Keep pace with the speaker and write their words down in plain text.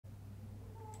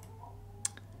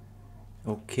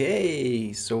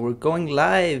Okay, so we're going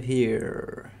live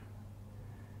here.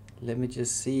 Let me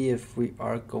just see if we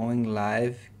are going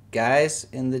live. Guys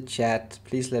in the chat,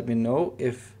 please let me know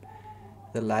if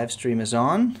the live stream is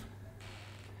on.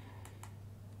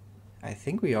 I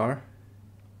think we are.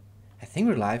 I think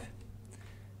we're live.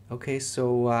 Okay,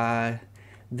 so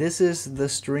this is the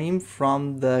stream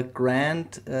from the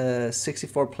Grand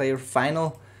 64-player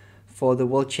final for the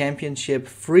World Championship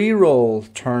Freeroll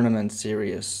Tournament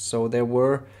Series. So there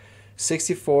were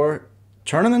 64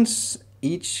 tournaments.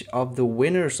 Each of the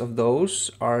winners of those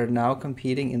are now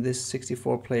competing in this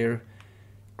 64-player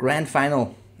Grand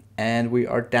Final. And we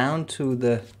are down to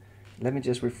the... Let me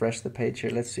just refresh the page here.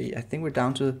 Let's see. I think we're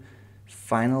down to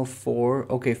Final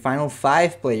 4. Okay, Final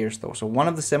 5 players though. So one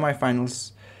of the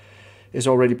semifinals is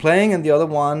already playing, and the other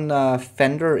one,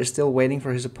 Fender, is still waiting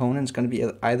for his opponent. It's going to be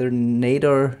either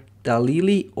Nader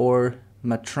Dalili or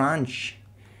Matranch.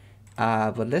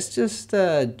 But let's just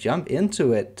jump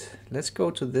into it. Let's go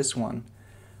to this one.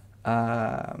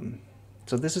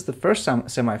 So this is the first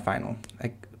semifinal.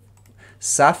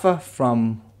 Safa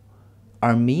from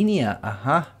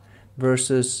Armenia,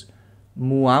 versus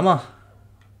Muamma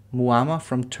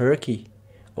from Turkey.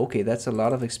 Okay, that's a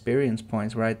lot of experience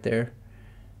points right there,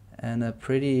 and a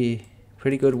pretty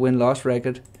good win-loss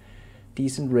record.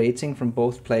 Decent rating from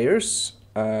both players.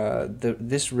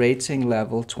 This rating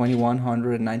level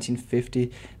 2100 and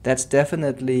 1950, that's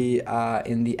definitely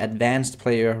in the advanced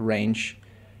player range,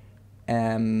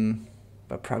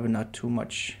 but probably not too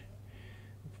much.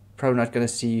 Probably not gonna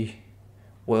see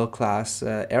world-class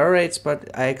error rates, but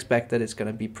I expect that it's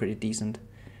gonna be pretty decent,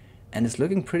 and it's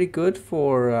looking pretty good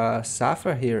for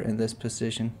Safa here in this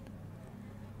position.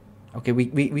 Okay,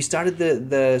 we started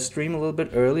the stream a little bit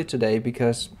early today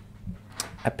because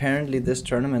apparently this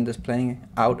tournament is playing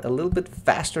out a little bit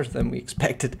faster than we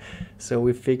expected. So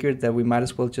we figured that we might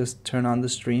as well just turn on the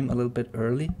stream a little bit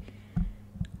early.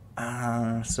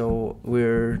 So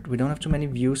we don't have too many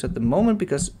views at the moment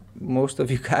because most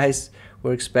of you guys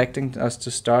were expecting us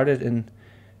to start it in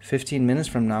 15 minutes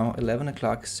from now, 11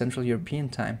 o'clock Central European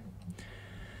time.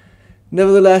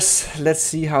 Nevertheless, let's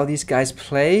see how these guys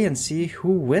play and see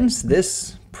who wins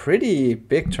this pretty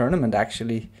big tournament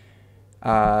actually.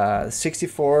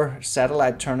 64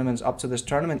 satellite tournaments up to this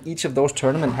tournament. Each of those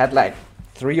tournaments had like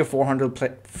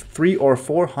 300 or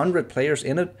 400 players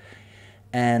in it,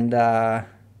 and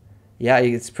yeah,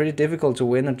 it's pretty difficult to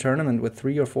win a tournament with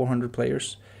 300 or 400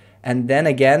 players. And then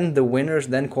again, the winners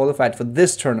then qualified for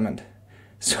this tournament.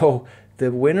 So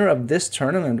the winner of this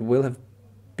tournament will have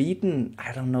beaten,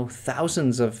 I don't know,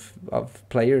 thousands of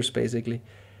players basically.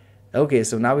 Okay,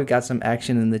 so now we've got some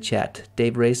action in the chat.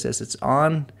 Dave Ray says it's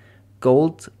on.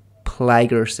 Gold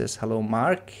Pliger says hello,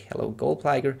 Mark. Hello, Gold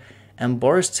Pliger. And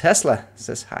Boris Tesla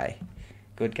says hi.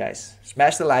 Good, guys.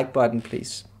 Smash the like button,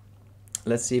 please.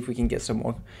 Let's see if we can get some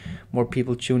more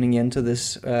people tuning into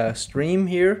this stream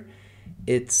here.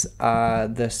 It's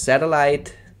the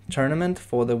satellite tournament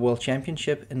for the World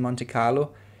Championship in Monte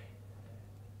Carlo,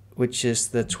 which is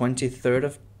the 23rd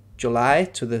of July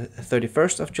to the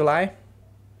 31st of July.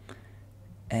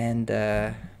 And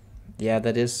yeah,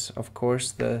 that is, of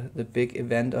course, the big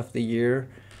event of the year.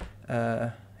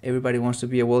 Everybody wants to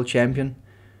be a world champion.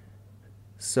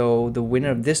 So the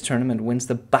winner of this tournament wins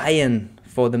the buy-in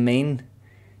for the main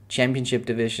championship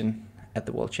division at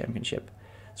the World Championship.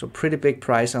 So pretty big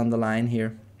prize on the line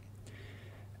here.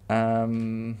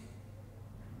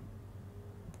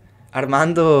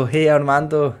 Armando, hey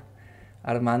Armando.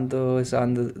 Armando is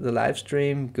on the live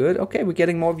stream. Good. Okay, we're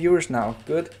getting more viewers now.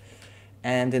 Good.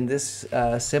 And in this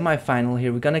semi-final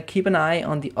here, we're going to keep an eye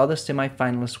on the other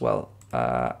semi-final as well.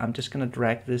 I'm just going to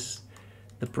drag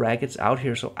the brackets out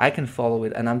here so I can follow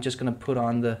it. And I'm just going to put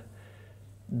on the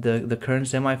current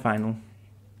semi-final.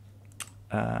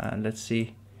 Let's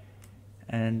see.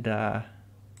 And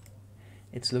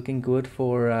it's looking good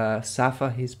for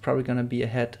Safa. He's probably going to be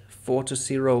ahead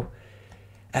 4-0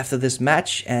 after this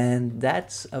match. And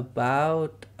that's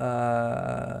about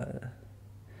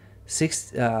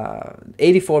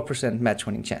 84% match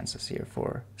winning chances here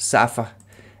for Safa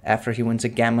after he wins a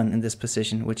gammon in this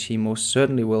position, which he most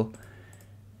certainly will.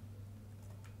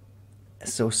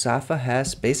 So Safa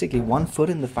has basically 1 foot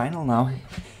in the final now.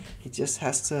 He just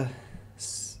has to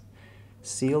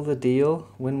seal the deal,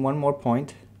 win 1 more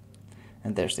point,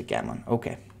 and there's the gammon.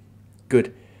 Okay,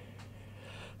 good.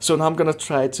 So now I'm gonna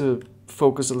try to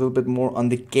focus a little bit more on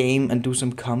the game and do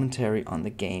some commentary on the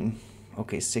game.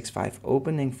 Okay, 6-5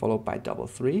 opening followed by double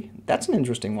 3. That's an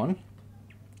interesting one.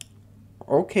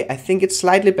 Okay, I think it's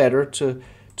slightly better to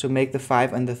make the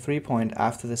 5 and the 3 point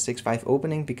after the 6-5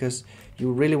 opening because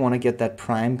you really want to get that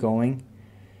prime going.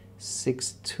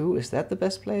 6-2, is that the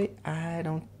best play? I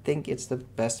don't think it's the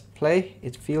best play.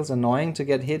 It feels annoying to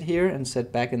get hit here and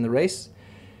set back in the race.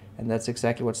 And that's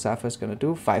exactly what Safa is going to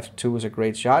do. 5-2 is a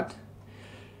great shot.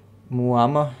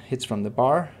 Muammer hits from the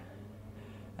bar.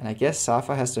 And I guess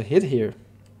Safa has to hit here,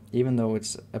 even though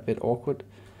it's a bit awkward.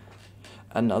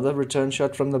 Another return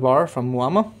shot from the bar from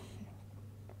Muammer.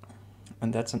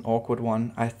 And that's an awkward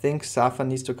one. I think Safa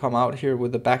needs to come out here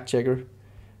with the back checker.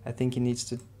 I think he needs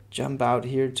to jump out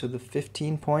here to the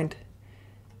 15 point.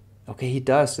 Okay, he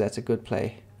does. That's a good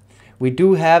play. We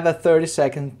do have a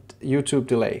 30-second YouTube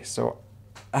delay, so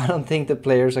I don't think the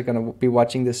players are going to be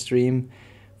watching the stream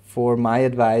for my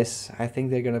advice. I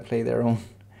think they're going to play their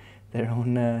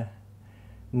own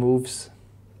moves.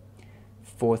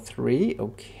 4-3.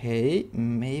 Okay,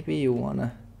 maybe you want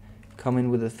to come in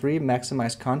with a 3,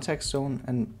 maximize contact zone,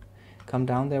 and come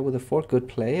down there with a 4. Good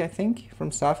play, I think,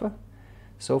 from Safa.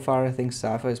 So far, I think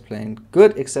Safa is playing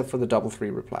good, except for the double 3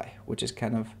 reply, which is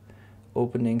kind of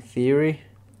opening theory.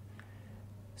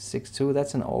 6-2,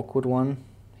 that's an awkward one.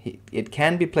 It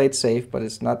can be played safe, but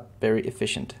it's not very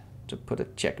efficient to put a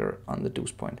checker on the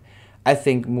deuce point. I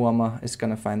think Muammer is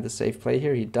going to find the safe play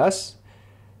here. He does.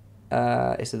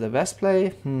 Is it the best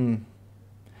play? It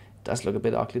does look a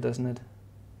bit ugly, doesn't it?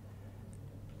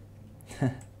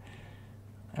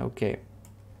 Okay.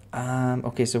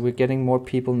 Okay, so we're getting more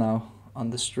people now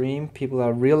on the stream. People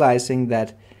are realizing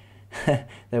that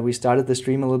that we started the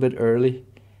stream a little bit early.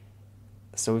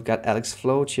 So we've got Alex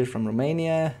Floach here from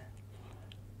Romania.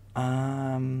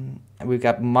 And we've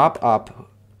got Mob Up.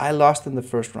 I lost in the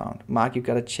first round. Mark, you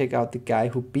gotta check out the guy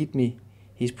who beat me.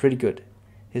 He's pretty good.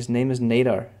 His name is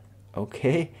Nadar.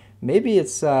 Okay, maybe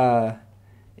it's the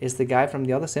guy from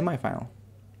the other semifinal.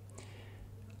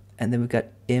 And then we've got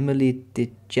Emily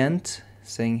DeGent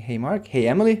saying, "Hey Mark." Hey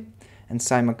Emily. And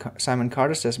Simon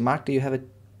Carter says, "Mark, do you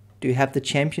have the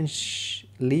Champions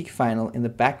League final in the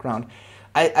background?"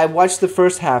 I watched the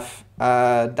first half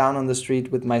down on the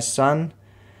street with my son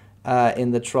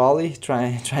in the trolley,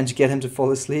 trying to get him to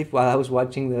fall asleep while I was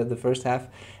watching the first half.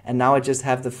 And now I just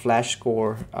have the Flash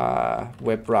Score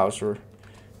web browser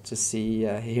to see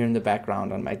here in the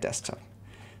background on my desktop.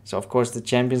 So of course the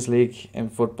Champions League in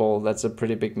football, that's a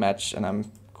pretty big match, and I'm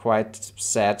quite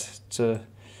sad to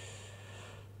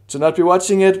not be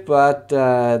watching it, but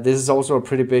this is also a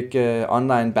pretty big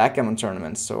online backgammon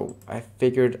tournament, so I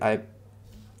figured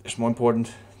it's more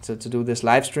important to do this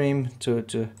live stream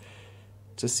to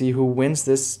see who wins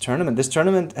this tournament. This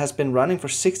tournament has been running for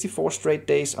 64 straight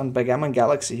days on Backgammon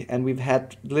Galaxy, and we've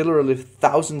had literally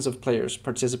thousands of players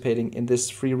participating in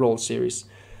this free roll series.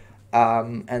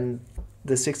 And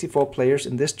the 64 players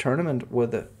in this tournament were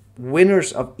the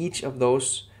winners of each of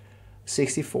those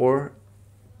 64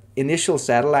 initial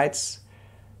satellites.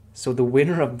 So the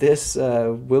winner of this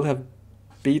will have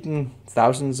beaten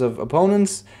thousands of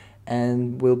opponents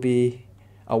and will be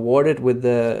awarded with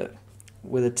a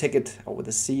ticket or with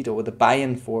a seat or with a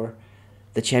buy-in for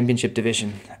the championship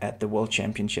division at the World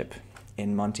Championship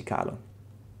in Monte Carlo.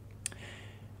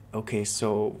 Okay,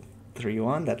 so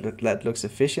 3-1, that looks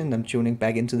efficient. I'm tuning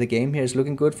back into the game here. It's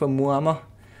looking good for Muammer.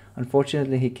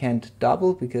 Unfortunately, he can't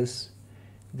double because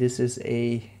this is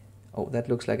that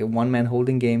looks like a one-man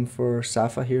holding game for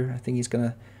Safa here. I think he's going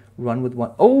to run with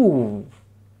one. Oh,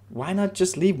 why not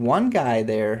just leave one guy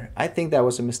there? I think that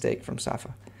was a mistake from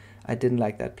Safa. I didn't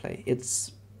like that play.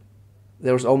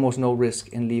 There was almost no risk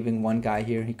in leaving one guy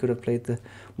here. He could have played the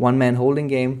one-man holding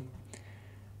game.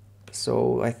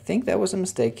 So I think that was a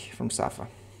mistake from Safa.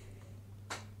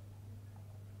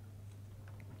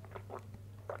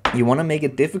 You want to make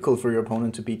it difficult for your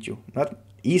opponent to beat you, not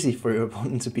easy for your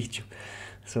opponent to beat you.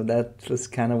 So that was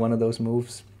kind of one of those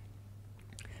moves.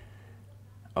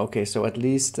 Okay, so at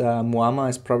least Muammer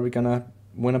is probably going to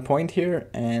win a point here.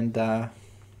 And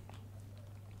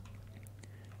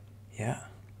yeah,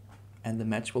 and the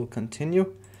match will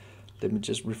continue. Let me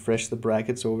just refresh the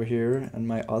brackets over here and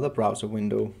my other browser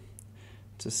window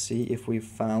to see if we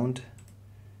found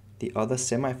the other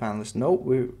semifinalists. No,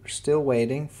 we're still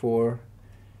waiting for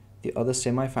the other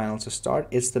semifinal to start.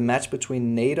 It's the match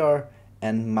between Nadar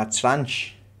and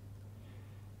Matranch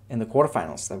in the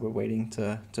quarterfinals that we're waiting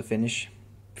to finish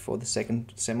before the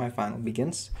second semifinal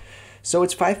begins. So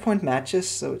it's 5-point matches,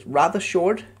 so it's rather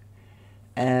short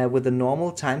with the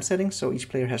normal time setting. So each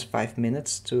player has 5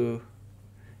 minutes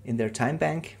in their time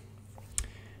bank.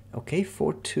 Okay,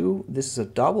 4-2. This is a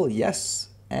double, yes.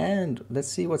 And let's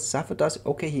see what Safa does.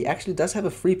 Okay, he actually does have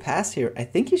a free pass here. I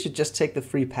think he should just take the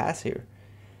free pass here,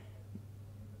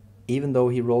 even though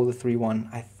he rolled a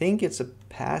 3-1. I think it's a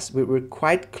pass. We're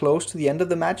quite close to the end of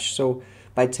the match, so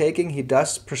by taking, he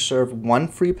does preserve one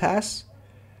free pass.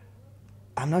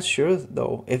 I'm not sure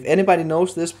though. If anybody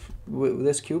knows this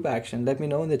cube action, let me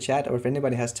know in the chat, or if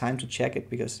anybody has time to check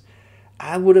it, because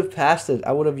I would have passed it.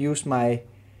 I would have used my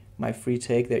free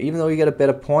take there. Even though you get a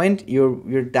better point,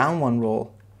 you're down one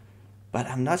roll. But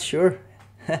I'm not sure.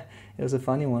 It was a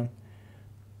funny one.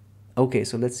 Okay,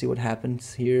 so let's see what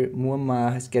happens here.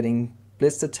 Muammar is getting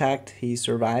blitzed attacked. He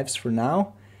survives for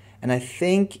now. And I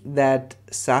think that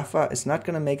Safa is not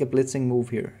going to make a blitzing move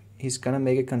here. He's going to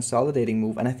make a consolidating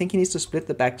move. And I think he needs to split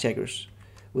the back checkers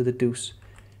with the deuce.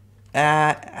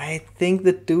 I think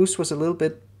the deuce was a little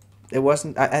bit... It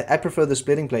wasn't... I prefer the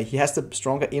splitting play. He has the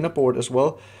stronger inner board as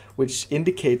well, which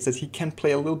indicates that he can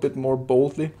play a little bit more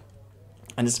boldly.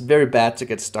 And it's very bad to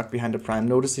get stuck behind a prime.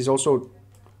 Notice he's also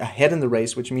ahead in the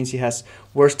race, which means he has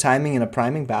worse timing in a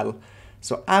priming battle.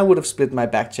 So I would have split my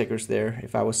back checkers there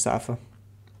if I was Safa.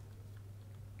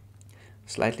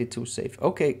 Slightly too safe.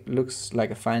 Okay, looks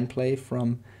like a fine play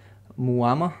from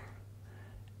Muammar.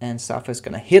 And Safa is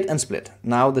going to hit and split.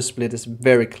 Now the split is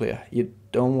very clear. You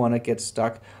don't want to get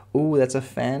stuck. Ooh, that's a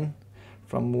fan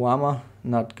from Muammar.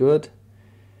 Not good.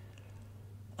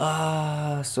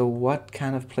 So what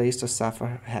kind of plays does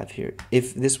Safa have here?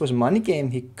 If this was money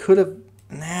game, he could have...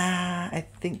 Nah, I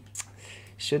think...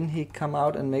 Shouldn't he come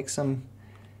out and make some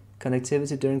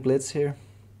connectivity during blitz here?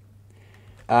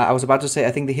 I was about to say,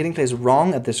 I think the hitting play is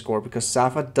wrong at this score, because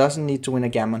Safa doesn't need to win a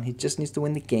gammon. He just needs to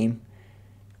win the game.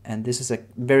 And this is a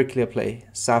very clear play.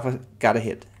 Safa got a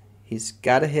hit. He's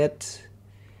got a hit.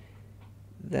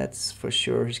 That's for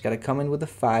sure. He's got to come in with a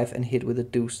 5 and hit with a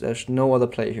deuce. There's no other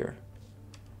play here.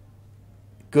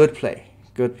 Good play.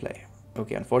 Good play.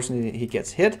 Okay, unfortunately he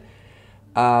gets hit.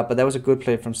 But that was a good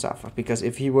play from Safa, because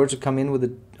if he were to come in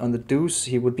with on the deuce,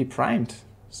 he would be primed.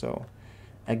 So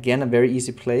again, a very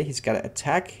easy play. He's got to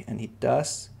attack, and he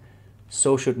does.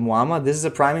 So should Muammar. This is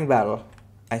a priming battle.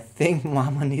 I think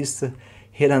Muammar needs to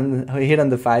hit on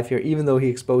the 5 here, even though he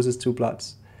exposes 2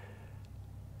 plots.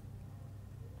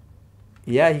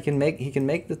 Yeah, he can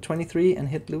make the 23 and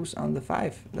hit loose on the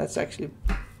 5. That's actually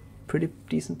pretty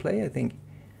decent play, I think.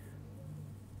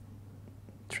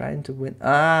 Trying to win.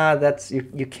 That's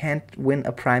you can't win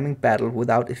a priming battle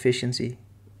without efficiency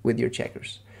with your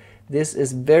checkers. This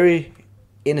is very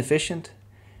inefficient,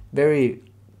 very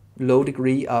low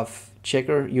degree of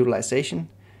checker utilization,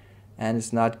 and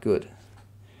it's not good.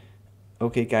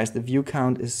 Okay, guys, the view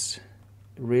count is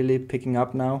really picking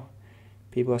up now.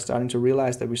 People are starting to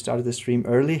realize that we started the stream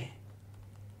early.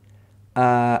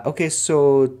 Okay,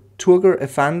 so Turger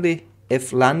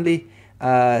Eflanli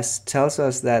tells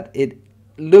us that it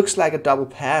looks like a double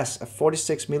pass, a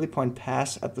 46 millipoint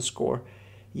pass at the score.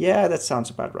 Yeah, that sounds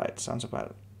about right. Sounds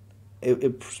about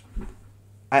it.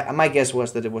 My guess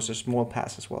was that it was a small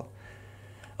pass as well.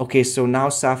 Okay, so now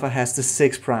Safa has the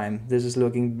 6 prime. This is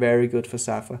looking very good for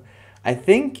Safa. I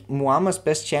think Muammar's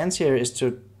best chance here is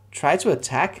to try to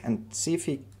attack and see if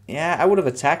he... Yeah, I would have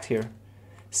attacked here.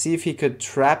 See if he could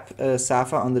trap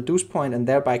Safa on the deuce point and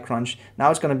thereby crunch.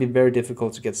 Now it's going to be very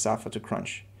difficult to get Safa to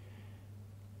crunch.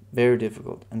 Very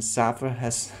difficult. And Safa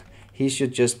has... He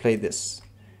should just play this.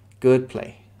 Good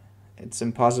play. It's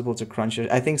impossible to crunch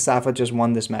it. I think Safa just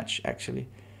won this match, actually.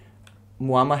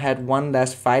 Muammar had one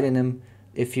last fight in him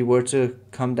if he were to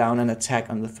come down and attack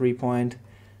on the 3 point.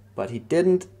 But he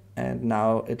didn't. And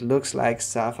now it looks like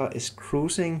Safa is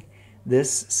cruising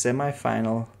this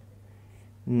semi-final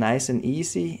nice and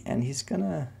easy. And he's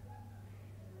gonna...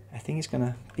 I think he's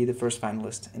gonna be the first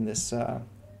finalist in this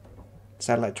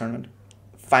satellite tournament.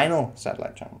 Final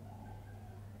satellite tournament.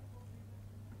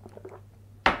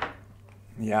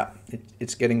 Yeah,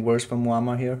 it's getting worse for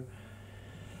Muammar here.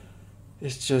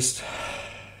 It's just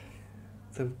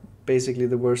basically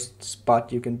the worst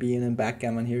spot you can be in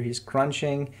backgammon here. He's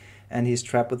crunching, and he's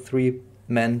trapped with 3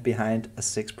 men behind a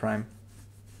 6 prime.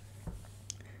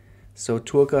 So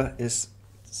Turka is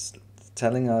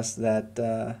telling us that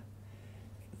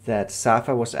that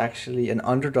Safa was actually an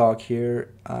underdog here,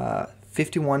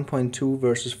 51.2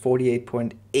 versus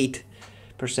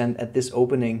 48.8% at this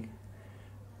opening.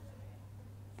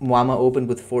 Muammar opened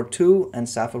with 4-2 and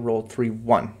Safa rolled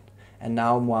 3-1. And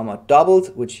now Muammar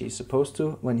doubled, which he's supposed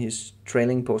to when he's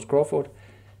trailing post Crawford.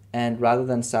 And rather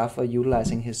than Safa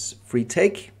utilizing his free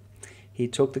take, he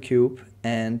took the cube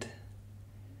and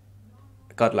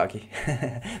got lucky.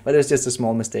 But it was just a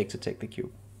small mistake to take the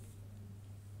cube.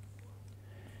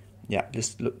 Yeah,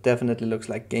 this definitely looks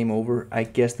like game over. I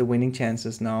guess the winning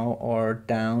chances now are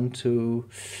down to...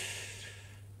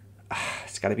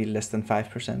 it's got to be less than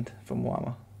 5% for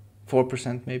Muammar.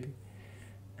 4% maybe.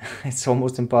 It's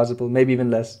almost impossible, maybe even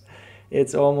less.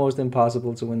 It's almost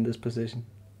impossible to win this position.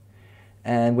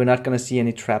 And we're not going to see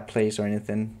any trap plays or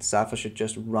anything. Safa should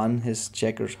just run his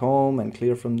checkers home and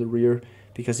clear from the rear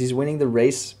because he's winning the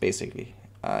race, basically.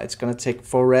 It's going to take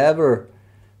forever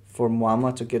for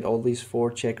Muamma to get all these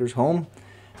 4 checkers home.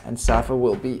 And Safa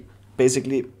will be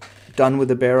basically done with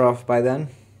the bear off by then.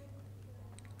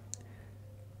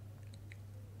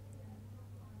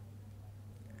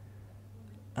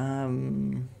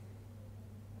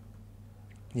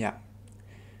 Yeah,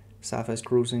 Safa is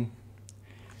cruising.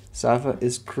 Safa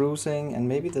is cruising, and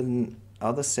maybe the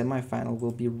other semi-final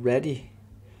will be ready.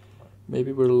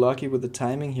 Maybe we're lucky with the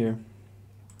timing here.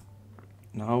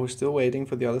 No, we're still waiting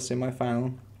for the other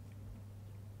semi-final.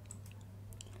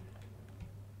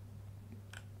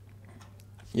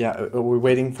 Yeah, we're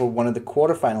waiting for one of the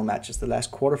quarterfinal matches, the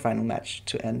last quarterfinal match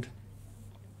to end.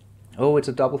 Oh, it's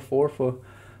a double 4 for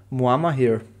Muamma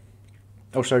here.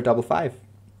 Oh, sorry, double 5.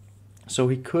 So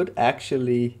he could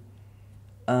actually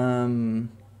run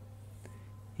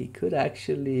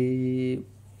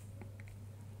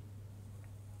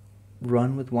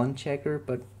with 1 checker,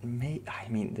 but I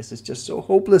mean, this is just so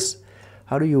hopeless.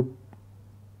 How do you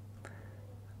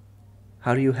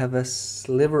have a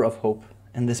sliver of hope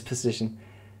in this position?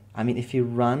 I mean, if he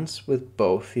runs with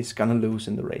both, he's gonna lose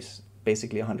in the race,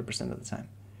 basically 100% of the time.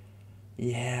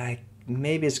 Yeah,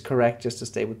 maybe it's correct just to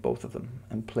stay with both of them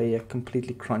and play a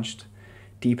completely crunched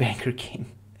deep anchor game.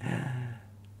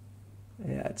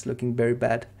 Yeah, it's looking very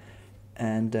bad.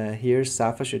 And here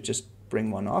Safa should just bring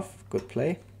 1 off. Good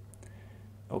play.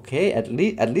 Okay, at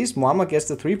least Muamma gets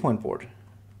the 3-point board.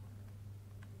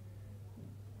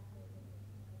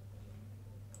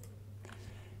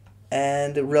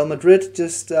 And Real Madrid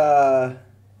just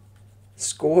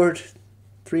scored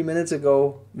 3 minutes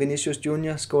ago. Vinicius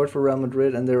Jr. scored for Real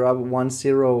Madrid, and they're up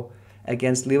 1-0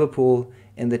 against Liverpool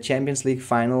in the Champions League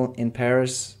final in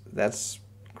Paris. That's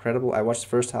incredible. I watched the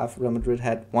first half. Real Madrid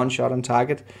had 1 shot on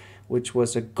target, which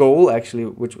was a goal actually,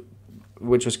 which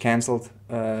was cancelled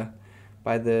by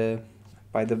the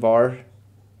VAR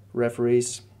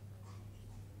referees.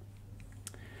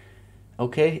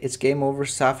 Okay, it's game over.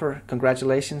 Safa,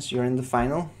 congratulations, you're in the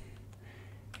final.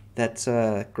 That's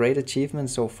a great achievement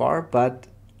so far, but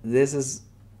this is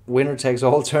winner takes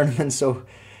all tournament, so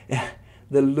yeah,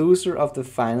 the loser of the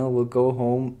final will go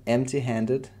home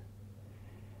empty-handed,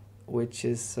 which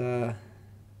is okay.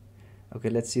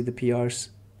 Let's see the PRs.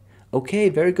 Okay,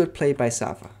 very good play by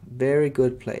Safa. Very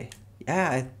good play. Yeah,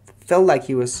 I felt like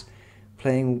he was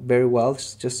playing very well.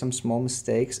 Just some small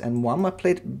mistakes, and Muamma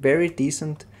played very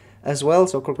decent as well.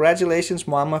 So congratulations,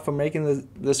 Muamma, for making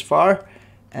this far,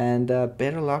 and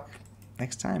better luck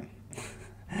next time.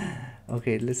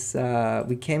 Okay, let's.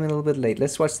 We came in a little bit late.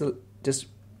 Let's watch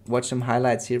some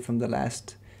highlights here from the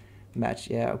last match.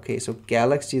 Yeah. Okay. So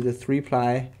Galaxy, the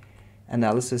 3-ply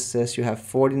analysis says you have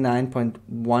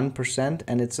 49.1%,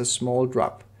 and it's a small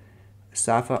drop.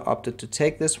 Safa opted to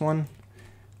take this one,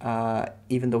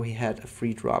 even though he had a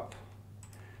free drop.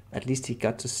 At least he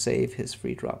got to save his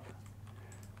free drop.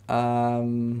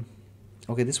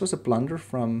 Okay, this was a blunder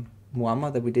from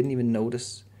Muamma that we didn't even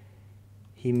notice.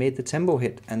 He made the tempo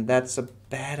hit, and that's a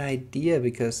bad idea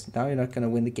because now you're not going to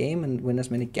win the game and win as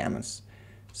many gammons.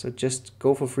 So just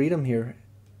go for freedom here.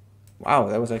 Wow,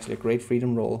 that was actually a great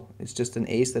freedom roll. It's just an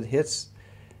ace that hits.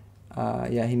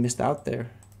 Yeah, he missed out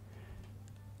there.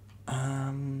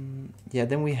 Yeah,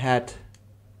 then we had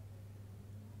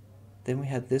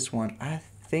this one. I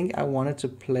think I wanted to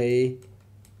play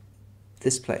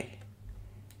this play,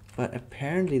 but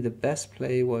apparently the best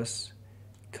play was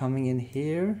coming in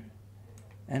here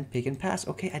and pick and pass.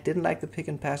 Okay, I didn't like the pick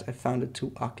and pass. I found it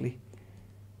too ugly.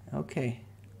 Okay,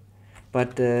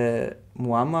 but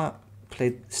Muamma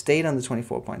stayed on the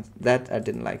 24 points. That I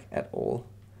didn't like at all.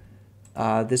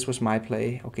 This was my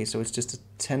play. Okay, so it's just a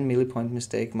 10 millipoint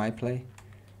mistake, my play.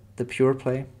 The pure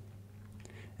play.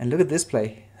 And look at this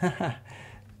play.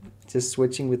 Just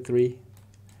switching with 3,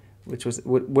 which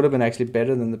would have been actually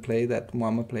better than the play that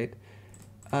Muamma played.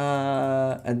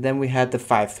 And then we had the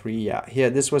 5-3. Yeah, here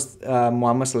this was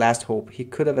Muamma's last hope. He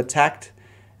could have attacked,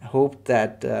 hoped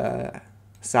that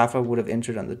Safa would have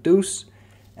entered on the deuce,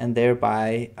 and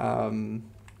thereby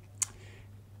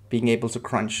being able to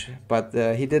crunch. But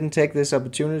he didn't take this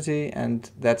opportunity, and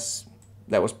that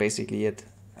was basically it.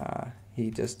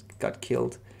 He just got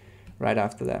killed right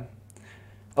after that.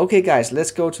 Okay, guys,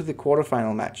 let's go to the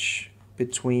quarterfinal match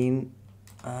between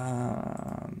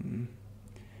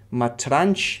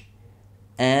Matranch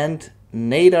and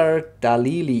Nadar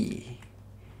Dalili.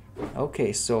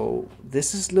 Okay, so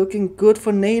this is looking good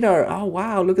for Nadar. Oh,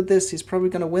 wow, look at this. He's probably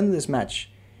going to win this match.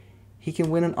 He can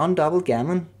win an undouble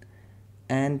gammon,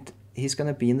 and he's going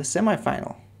to be in the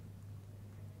semifinal.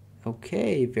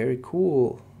 Okay, very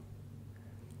cool.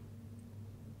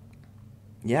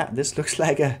 Yeah, this looks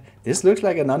like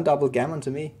a non-double gammon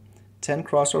to me. 10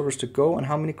 crossovers to go, and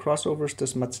how many crossovers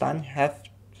does Matran have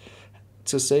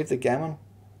to save the gammon?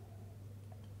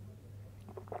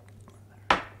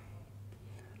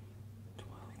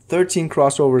 "13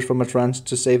 crossovers for Matran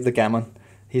to save the gammon.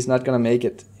 He's not gonna make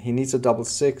it. He needs a double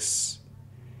six.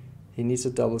 He needs a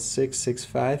double six.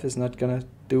 6-5 is not gonna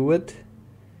do it.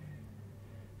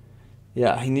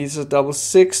 Yeah, he needs a double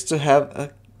six to have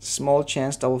a small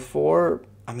chance. Double four.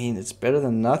 I mean, it's better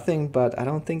than nothing, but I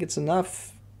don't think it's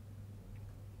enough.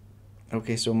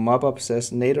 Okay, so Mob Up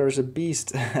says Nader is a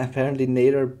beast. Apparently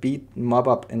Nader beat Mob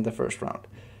Up in the first round.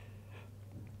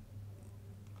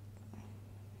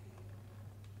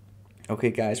 Okay,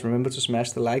 guys, remember to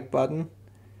smash the like button.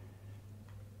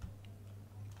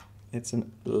 It's a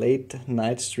late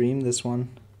night stream, this one.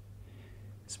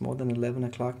 It's more than 11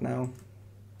 o'clock now,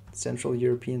 Central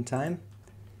European time.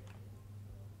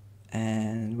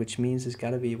 And which means it's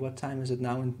gotta be, what time is it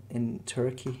now in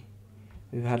Turkey?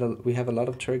 We have a lot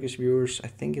of Turkish viewers. I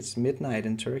think it's midnight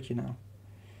in Turkey now.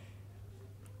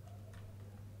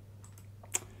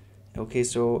 Okay,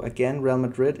 so again, Real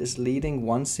Madrid is leading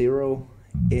 1-0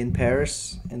 in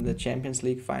Paris in the Champions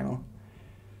League final.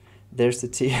 There's the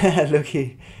T.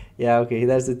 Looky, yeah, okay,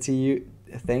 there's the T.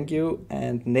 Thank you.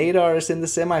 And Nadar is in the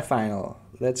semifinal.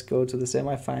 Let's go to the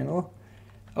semifinal.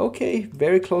 Okay,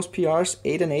 very close PRs,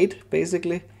 8 and 8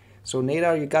 basically. So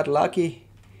Nadar, you got lucky.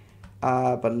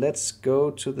 But let's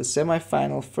go to the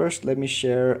semifinal first. Let me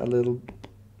share a little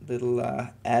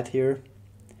ad here.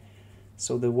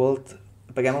 So the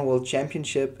Backgammon World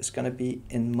Championship is gonna be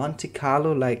in Monte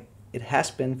Carlo, like it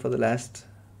has been for the last,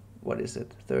 what is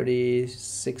it,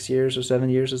 36 years or 7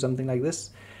 years or something like this.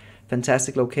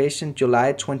 Fantastic location,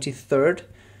 July 23rd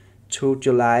to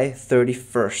July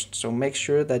 31st. So make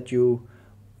sure that you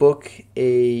book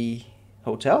a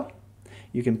hotel.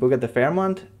 You can book at the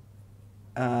Fairmont.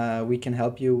 We can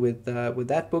help you with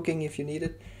that booking if you need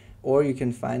it, or you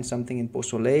can find something in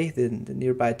Beausoleil, the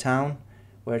nearby town,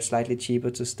 where it's slightly cheaper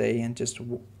to stay and just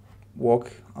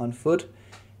walk on foot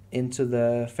into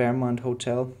the Fairmont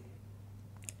Hotel.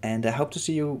 And I hope to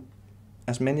see you,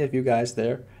 as many of you guys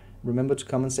there. Remember to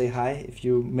come and say hi if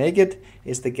you make it.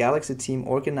 It's the Galaxy team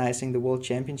organizing the World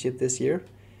Championship this year,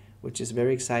 which is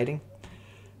very exciting.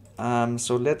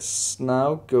 So let's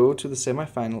now go to the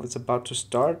semifinal. It's about to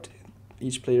start.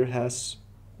 Each player has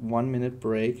 1 minute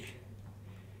break.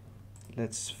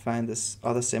 Let's find this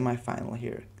other semifinal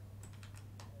here.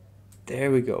 There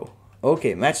we go.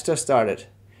 Okay, match just started.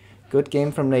 Good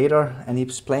game from Nader, and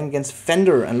he's playing against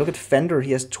Fender. And look at Fender,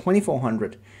 he has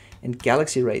 2400 in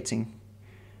Galaxy rating.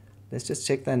 Let's just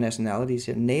check their nationalities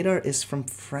here. Nader is from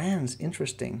France,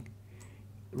 interesting.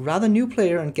 Rather new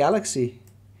player in Galaxy.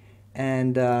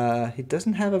 And he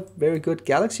doesn't have a very good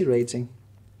Galaxy rating.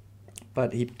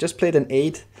 But he just played an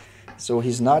 8, so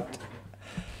he's not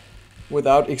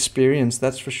without experience,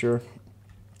 that's for sure.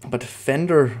 But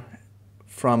Fender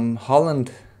from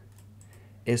Holland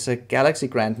is a Galaxy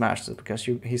Grandmaster because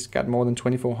he's got more than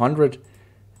 2400.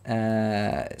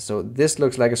 So this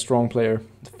looks like a strong player,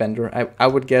 Fender. I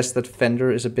would guess that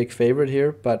Fender is a big favorite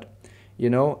here, but you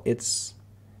know, it's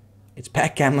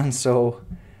backgammon, so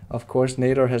of course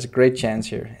Nader has a great chance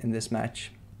here in this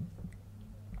match.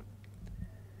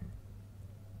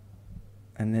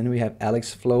 And then we have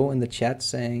Alex Flo in the chat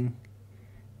saying,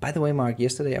 by the way, Mark,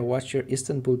 yesterday I watched your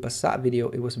Istanbul Bazaar video.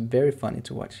 It was very funny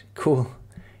to watch. Cool.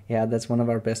 Yeah, that's one of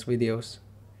our best videos.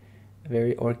 A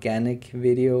very organic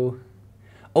video.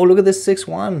 Oh, look at this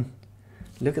 6-1.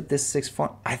 Look at this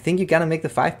 6-4. I think you gotta make the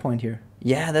 5 point here.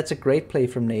 Yeah, that's a great play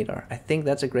from Nadar. I think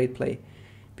that's a great play.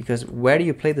 Because where do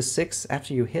you play the 6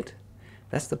 after you hit?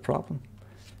 That's the problem.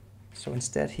 So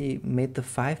instead he made the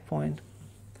 5 point.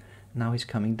 Now he's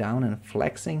coming down and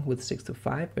flexing with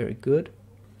 6-5. Very good.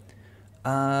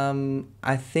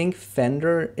 I think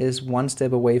Fender is 1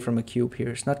 step away from a cube here.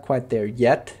 It's not quite there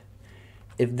yet.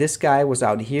 If this guy was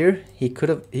out here, he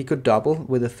could double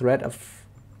with a threat of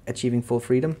achieving full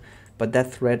freedom, but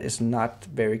that threat is not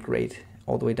very great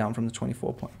all the way down from the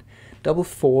 24 point. Double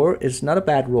 4 is not a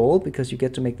bad roll because you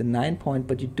get to make the 9 point,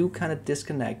 but you do kind of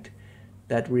disconnect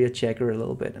that rear checker a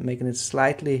little bit, making it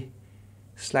slightly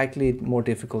more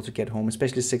difficult to get home,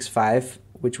 especially 6-5,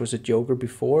 which was a joker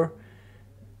before.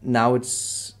 Now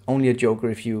it's only a joker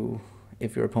if your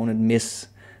opponent miss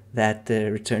that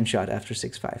return shot after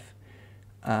 6-5.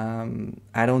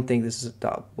 I don't think this is a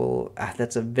double.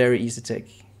 That's a very easy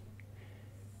take.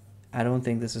 I don't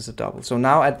think this is a double. So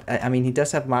now, I mean, he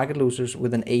does have market losers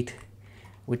with an 8,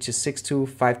 which is 6-2,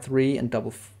 5-3, and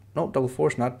double 4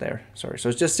 is not there. Sorry, so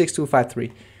it's just 6-2,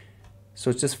 5-3. So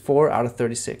it's just 4 out of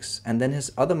 36. And then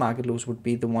his other market loser would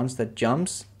be the ones that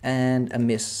jumps and a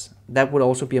miss. That would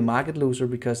also be a market loser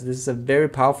because this is a very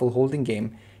powerful holding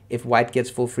game if white gets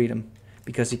full freedom.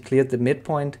 Because he cleared the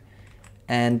midpoint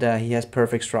and he has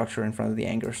perfect structure in front of the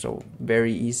anchor. So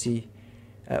very easy,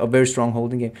 a very strong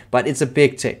holding game. But it's a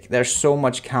big tick. There's so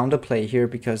much counterplay here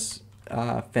because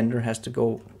Fender has to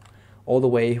go all the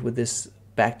way with this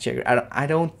back checker. I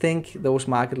don't think those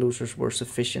market losers were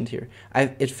sufficient here.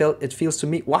 It feels to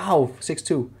me, wow,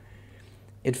 6-2.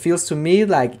 It feels to me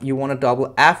like you want to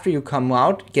double after you come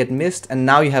out, get missed, and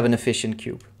now you have an efficient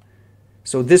cube.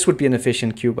 So this would be an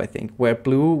efficient cube, I think, where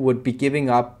blue would be giving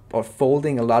up or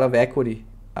folding a lot of equity,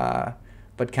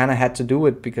 but kind of had to do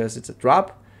it because it's a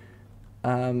drop.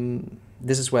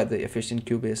 This is where the efficient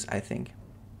cube is, I think.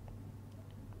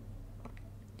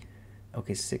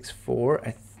 Okay, 6-4.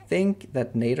 I think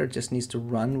that Nader just needs to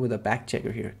run with a back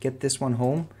checker here. Get this one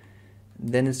home.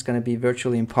 Then it's going to be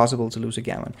virtually impossible to lose a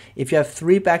gammon. If you have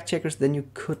 3 back checkers, then you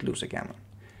could lose a gammon.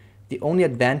 The only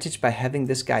advantage by having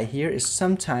this guy here is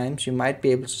sometimes you might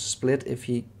be able to split if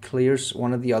he clears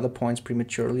one of the other points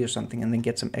prematurely or something and then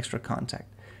get some extra contact.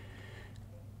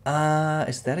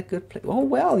 Is that a good play? Oh,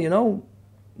 well, you know,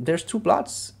 there's 2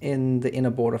 blots in the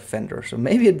inner board of Fender. So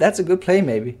maybe that's a good play,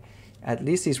 maybe. At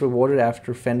least he's rewarded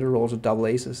after Fender rolls with double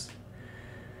aces.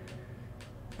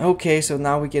 Okay, so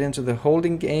now we get into the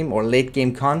holding game or late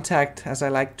game contact, as I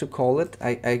like to call it.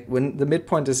 When the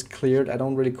midpoint is cleared, I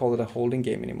don't really call it a holding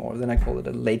game anymore. Then I call it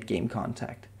a late game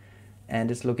contact. And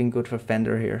it's looking good for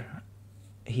Fender here.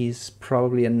 He's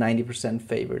probably a 90%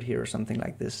 favorite here or something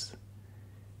like this.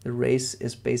 The race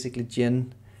is basically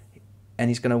gin, and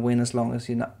he's gonna win as long as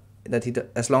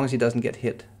as long as he doesn't get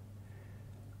hit.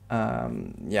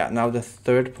 Yeah, now the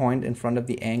 3rd point in front of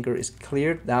the anchor is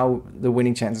cleared. Now the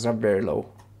winning chances are very low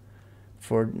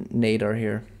for Nader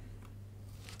here.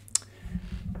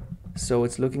 So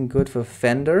it's looking good for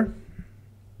Fender.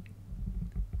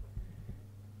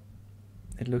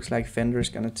 It looks like Fender is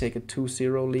going to take a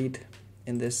 2-0 lead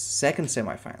in this second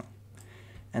semifinal.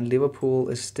 And Liverpool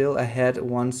is still ahead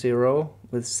 1-0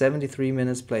 with 73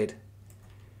 minutes played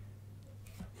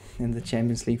in the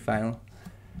Champions League final.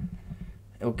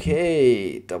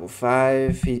 Okay, double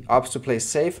 5. He opts to play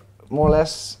safe, more or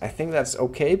less. I think that's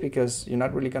okay because you're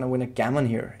not really going to win a gammon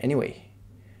here anyway.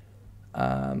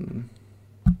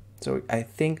 So I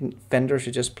think Fender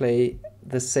should just play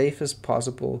the safest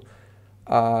possible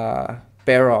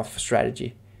bear-off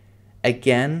strategy.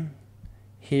 Again,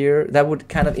 here, that would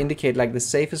kind of indicate like the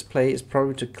safest play is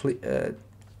probably to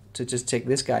just take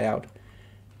this guy out.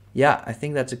 Yeah, I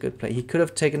think that's a good play. He could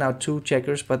have taken out 2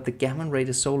 checkers, but the gammon rate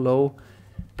is so low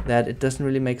that it doesn't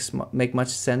really make much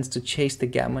sense to chase the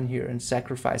gammon here and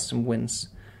sacrifice some wins.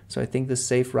 So I think the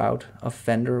safe route of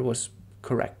Fender was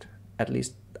correct. At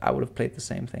least I would have played the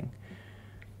same thing.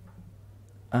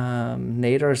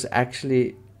 Nader is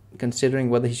actually considering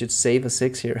whether he should save a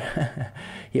 6 here.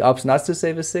 He opts not to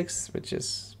save a 6, which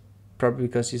is probably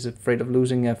because he's afraid of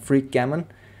losing a freak gammon.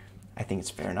 I think it's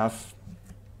fair enough.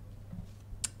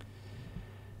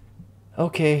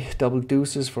 Okay, double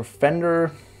deuces for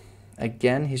Fender.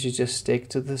 Again, he should just stick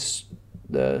to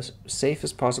the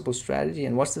safest possible strategy.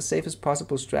 And what's the safest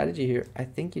possible strategy here? I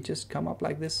think you just come up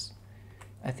like this.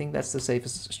 I think that's the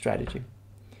safest strategy.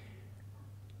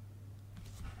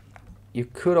 You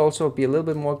could also be a little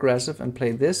bit more aggressive and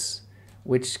play this,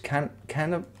 which kind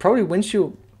of probably wins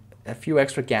you a few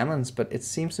extra gammons, but it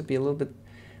seems to be a little bit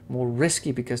more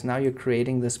risky because now you're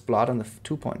creating this blot on the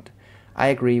 2-point. I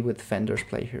agree with Fender's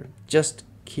play here. Just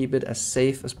keep it as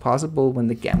safe as possible when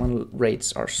the gammon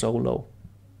rates are so low.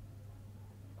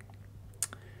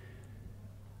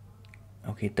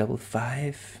 Okay, double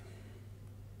 5.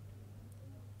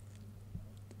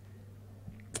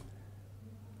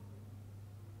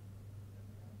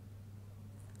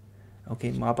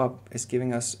 Okay, MobUp is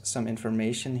giving us some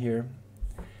information here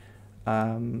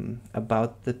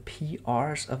about the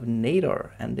PRs of Nader,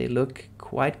 and they look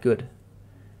quite good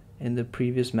in the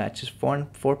previous matches.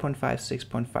 4.5,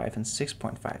 6.5, and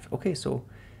 6.5. Okay, so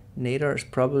Nader is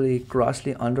probably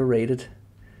grossly underrated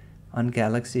on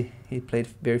Galaxy. He played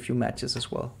very few matches as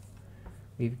well.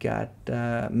 We've got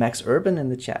Max Urban in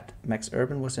the chat. Max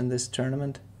Urban was in this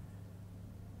tournament.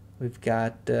 We've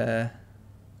got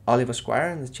Oliver Squire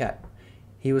in the chat.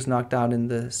 He was knocked out in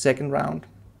the 2nd round.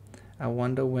 I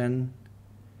wonder when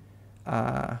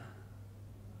in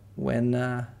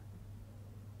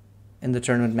the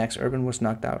tournament Max Urban was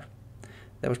knocked out.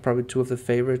 That was probably 2 of the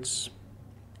favorites.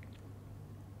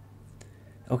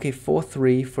 Okay,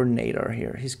 4-3 for Nader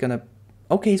here. He's gonna...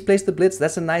 Okay, he's placed the blitz.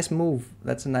 That's a nice move.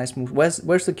 That's a nice move.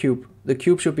 Where's the cube? The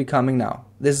cube should be coming now.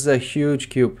 This is a huge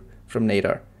cube from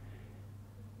Nader.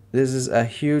 This is a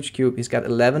huge cube. He's got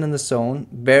 11 in the zone.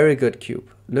 Very good cube.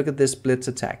 Look at this blitz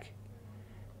attack.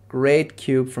 Great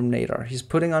cube from Nader. He's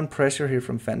putting on pressure here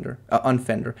from on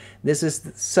Fender. This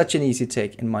is such an easy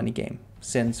take in money game.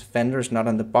 Since Fender is not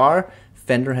on the bar,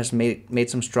 Fender has made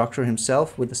some structure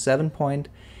himself with the 7 point.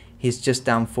 He's just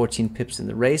down 14 pips in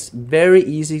the race. Very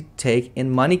easy take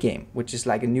in money game, which is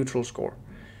like a neutral score,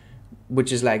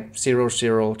 which is like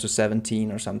 0-0 to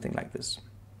 17 or something like this.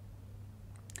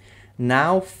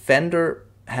 Now Fender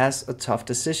has a tough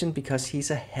decision because he's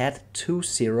ahead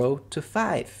 2-0 to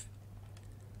 5.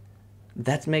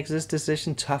 That makes this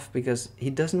decision tough because he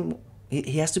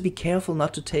has to be careful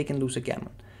not to take and lose a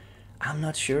gammon. I'm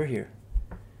not sure here.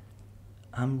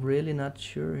 I'm really not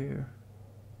sure here.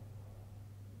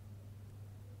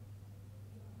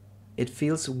 It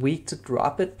feels weak to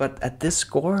drop it, but at this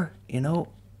score, you know,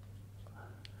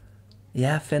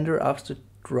 yeah, Fender opts to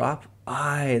drop.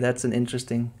 That's an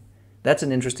interesting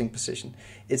position.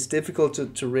 It's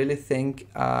difficult to really think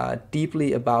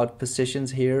deeply about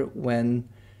positions here when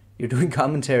you're doing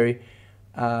commentary,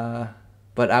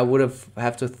 but I would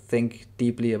have to think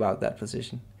deeply about that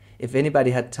position. If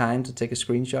anybody had time to take a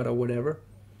screenshot or whatever,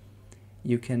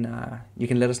 you can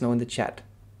let us know in the chat.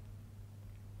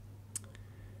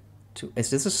 Is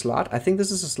this a slot? I think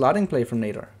this is a slotting play from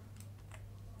Nader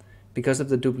because of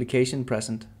the duplication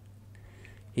present.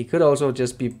 He could also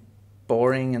just be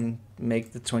boring and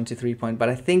make the 23 point, but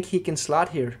I think he can slot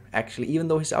here actually, even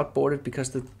though he's outboarded,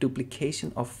 because the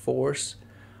duplication of 4s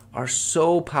are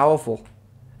so powerful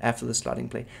after the slotting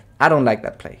play. I don't like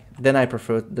that play. Then I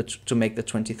prefer to make the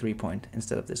 23 point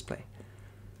instead of this play.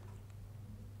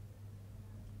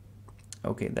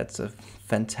 Okay, that's a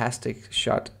fantastic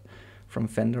shot from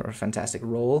Fender, or a fantastic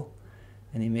roll,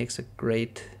 and he makes a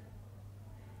great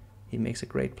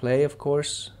play, of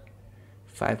course.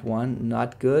 5-1,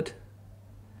 not good.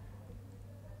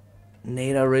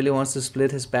 Nader really wants to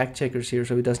split his back checkers here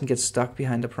so he doesn't get stuck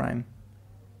behind the prime.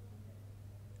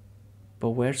 But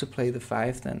where to play the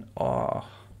 5 then?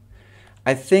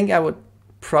 I think I would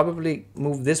probably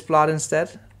move this blot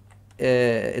instead.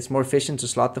 It's more efficient to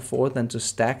slot the 4 than to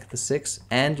stack the 6,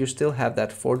 and you still have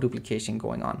that 4 duplication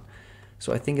going on.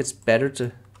 So I think it's better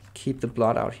to keep the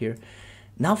blot out here.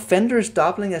 Now Fender is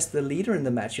doubling as the leader in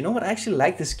the match. You know what? I actually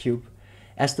like this cube.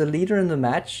 As the leader in the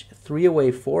match, 3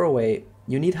 away, 4 away,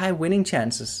 you need high winning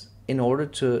chances in order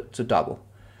to double.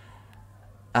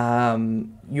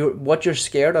 What you're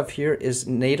scared of here is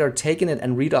Nader taking it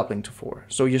and redoubling to 4.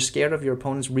 So you're scared of your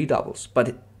opponent's redoubles.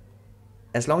 But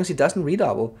as long as he doesn't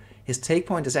redouble, his take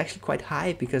point is actually quite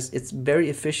high because it's very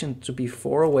efficient to be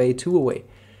 4 away, 2 away.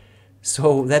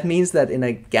 So that means that in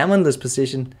a gammonless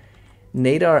position,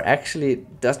 Nader actually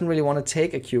doesn't really want to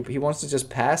take a cube. He wants to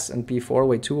just pass and be 4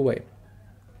 away, 2 away.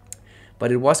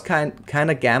 But it was kind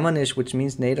of gammonish, which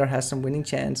means Nader has some winning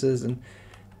chances.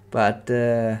 But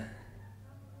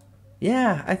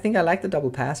yeah, I think I like the double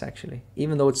pass actually,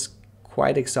 even though it's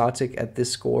quite exotic at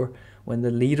this score when the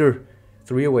leader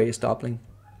 3 away is doubling.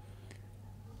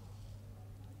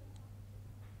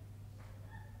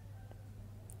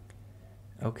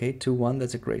 Okay, 2-1,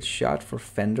 that's a great shot for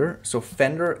Fender. So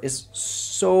Fender is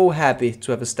so happy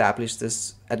to have established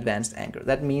this advanced anchor.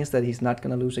 That means that he's not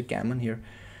going to lose a gammon here.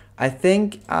 I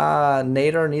think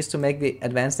Nader needs to make the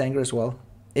advanced anchor as well.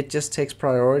 It just takes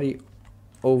priority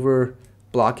over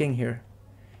blocking here.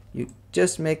 You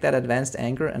just make that advanced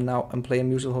anchor and now play a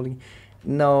mutual holding.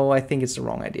 No, I think it's the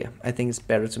wrong idea. I think it's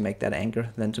better to make that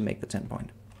anchor than to make the 10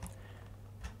 point.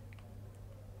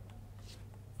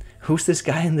 Who's this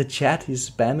guy in the chat? He's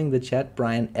spamming the chat,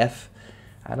 Brian F.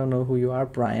 I don't know who you are,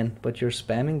 Brian, but you're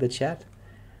spamming the chat.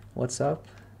 What's up?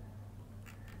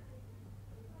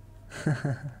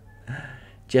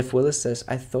 Jeff Willis says,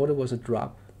 I thought it was a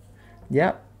drop.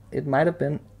 Yeah, it might have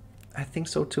been. I think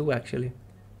so too, actually.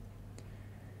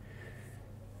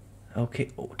 Okay,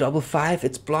 double 5,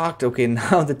 it's blocked. Okay,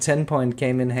 now the 10 point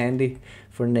came in handy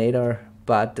for Nader,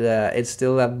 but it's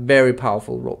still a very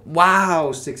powerful roll. Wow,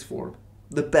 6-4.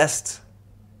 The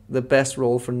best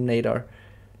roll for Nader.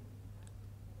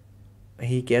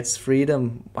 He gets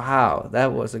freedom. Wow,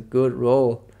 that was a good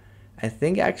roll. I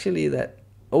think actually that,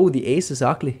 the ace is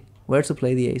ugly. Where to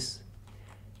play the ace?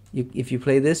 If you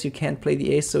play this, you can't play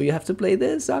the ace, so you have to play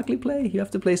this ugly play. You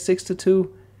have to play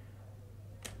 6-2.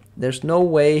 There's no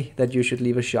way that you should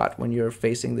leave a shot when you're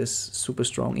facing this super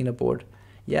strong inner board.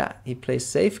 Yeah, he plays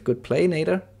safe. Good play,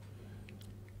 Nader.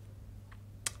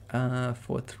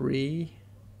 4-3.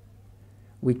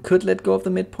 We could let go of the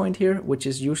midpoint here, which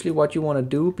is usually what you want to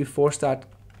do before start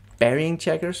burying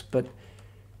checkers, but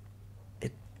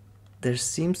there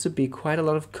seems to be quite a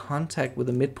lot of contact with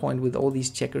the midpoint with all these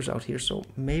checkers out here. So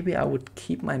maybe I would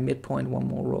keep my midpoint one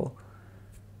more roll.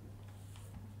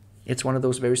 It's one of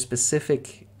those very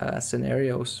specific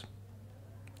scenarios.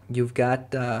 You've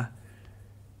got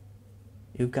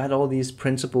all these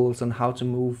principles on how to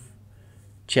move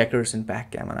checkers in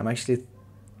backgammon. I'm actually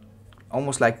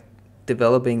almost like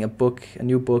developing a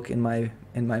new book in my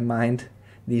mind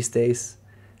these days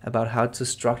about how to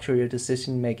structure your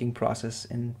decision-making process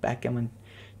in backgammon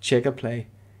checker play.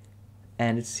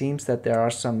 And it seems that there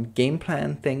are some game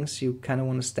plan things you kind of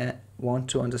want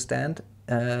to understand.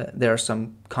 There are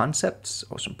some concepts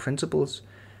or some principles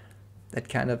that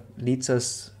kind of leads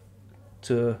us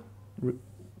to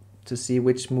see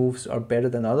which moves are better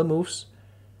than other moves.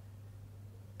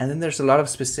 And then there's a lot of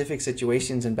specific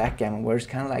situations in backgammon where it's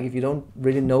kind of like if you don't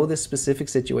really know the specific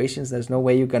situations, there's no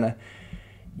way you're gonna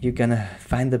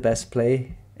find the best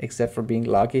play except for being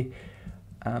lucky.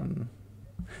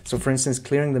 So for instance,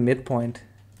 clearing the midpoint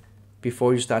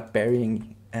before you start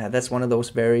burying, that's one of those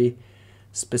very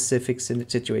specific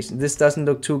situations. This doesn't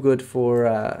look too good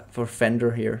for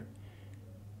Fender here.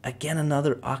 Again,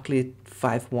 another ugly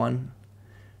 5-1.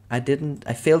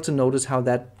 I failed to notice how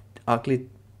that ugly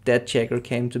dead checker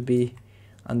came to be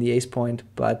on the ace point,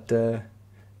 but it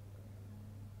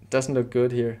doesn't look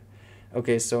good here.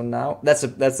 Okay, so now that's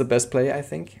the best play, I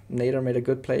think. Nader made a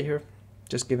good play here,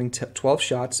 just giving 12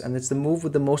 shots, and it's the move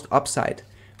with the most upside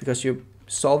because you're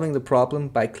solving the problem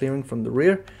by clearing from the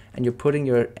rear and you're putting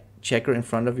your checker in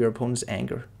front of your opponent's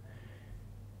anchor.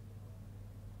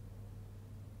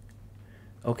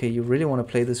 Okay, you really want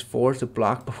to play this 4 to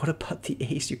block, but what about the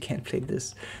ace? You can't play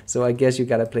this. So I guess you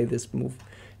gotta play this move.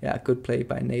 Yeah, good play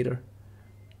by Nader.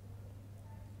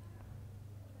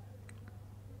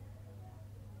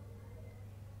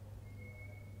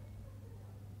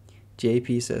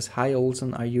 JP says, "Hi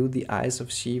Olsen, are you the eyes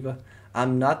of Shiva?"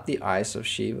 I'm not the eyes of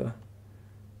Shiva.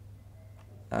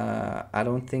 I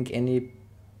don't think any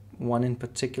one in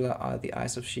particular are the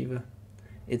eyes of Shiva.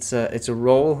 It's a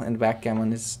roll in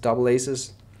backgammon. It's double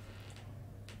aces.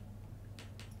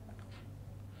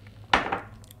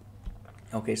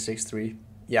 Okay, 6-3.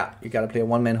 Yeah, you gotta play a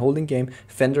one-man holding game.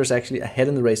 Fender's actually ahead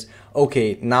in the race.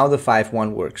 Okay, now the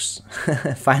 5-1 works.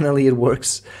 Finally it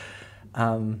works.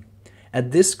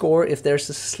 At this score, if there's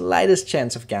the slightest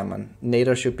chance of gammon,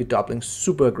 Nader should be doubling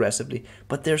super aggressively.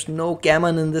 But there's no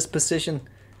gammon in this position.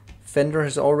 Fender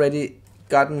has already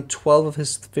gotten 12 of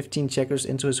his 15 checkers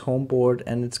into his home board,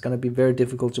 and it's going to be very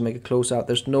difficult to make a closeout.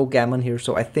 There's no gammon here,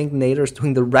 so I think Nader's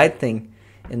doing the right thing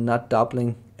in not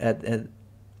doubling in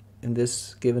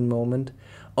this given moment.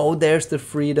 Oh, there's the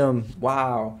freedom.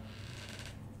 Wow.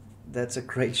 That's a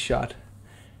great shot.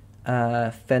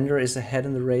 Fender is ahead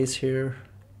in the race here.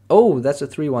 Oh, that's a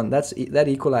 3-1. That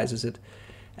equalizes it.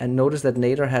 And notice that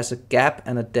Nader has a gap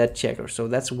and a dead checker. So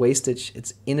that's wastage.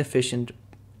 It's inefficient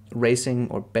racing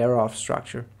or bear-off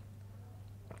structure.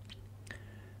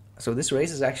 So this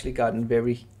race has actually gotten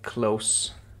very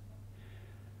close.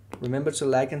 Remember to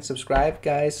like and subscribe,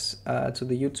 guys, to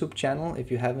the YouTube channel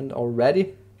if you haven't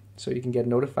already, so you can get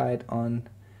notified on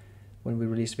when we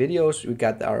release videos. We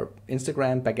got our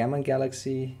Instagram, Backgammon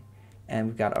Galaxy, and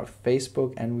we've got our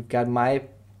Facebook, and we've got my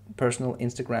personal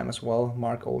Instagram as well,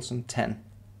 Mark Olsen 10,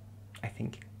 I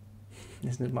think.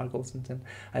 Isn't it Mark Olsen 10?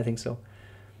 I think so.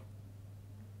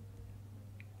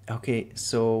 Okay,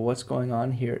 so what's going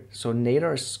on here? So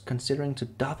Nader is considering to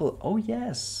double. Oh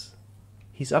yes,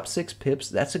 he's up 6 pips.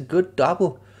 That's a good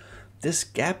double. This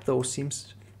gap though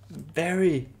seems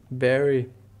very, very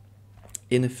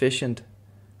inefficient.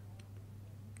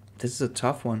 This is a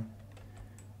tough one.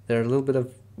 There's a little bit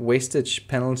of wastage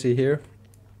penalty here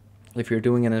if you're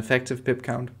doing an effective pip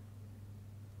count.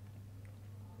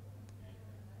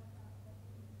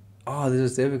 Oh, this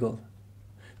is difficult.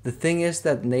 The thing is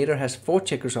that Nader has 4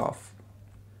 checkers off,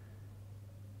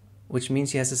 which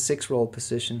means he has a 6-roll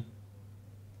position.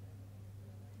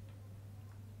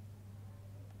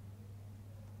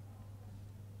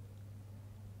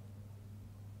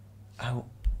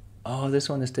 Oh, this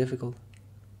one is difficult.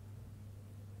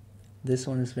 This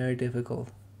one is very difficult.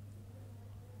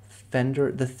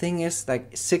 Fender, the thing is,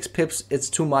 like 6 pips, it's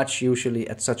too much usually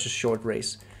at such a short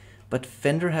race. But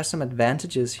Fender has some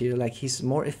advantages here, like he's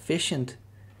more efficient.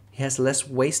 He has less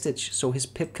wastage, so his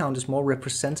pip count is more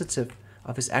representative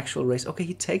of his actual race. Okay,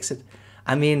 he takes it.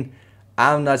 I mean,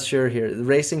 I'm not sure here. The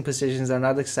racing positions are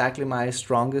not exactly my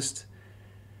strongest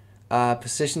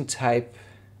position type,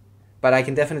 but I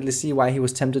can definitely see why he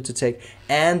was tempted to take.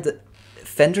 And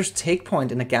Fender's take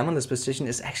point in a gammonless position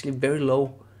is actually very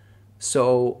low.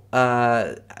 So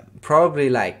probably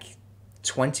like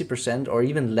 20% or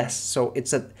even less. So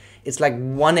it's like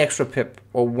 1 extra pip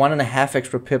or 1.5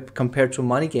 extra pip compared to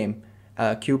money game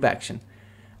cube action.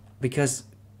 Because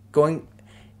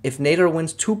if Nader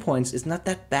wins 2 points, it's not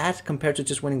that bad compared to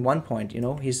just winning 1 point. You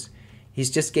know, he's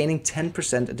just gaining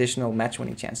 10% additional match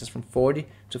winning chances, from 40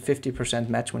 to 50%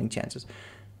 match winning chances.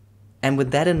 And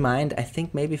with that in mind, I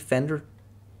think maybe Fender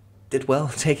did well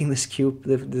taking this cube.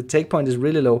 The take point is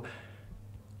really low.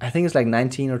 I think it's like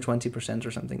 19 or 20%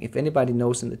 or something. If anybody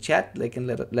knows in the chat, they can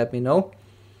let me know.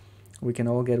 We can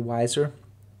all get wiser.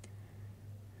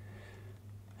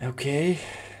 Okay,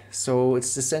 so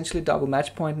it's essentially double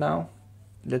match point now.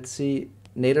 Let's see.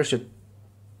 Nader should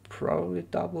probably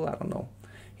double. I don't know.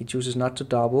 He chooses not to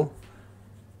double.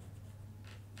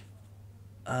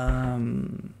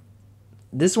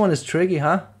 This one is tricky,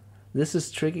 huh? This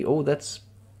is tricky. Oh, that's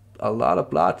a lot of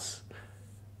blots.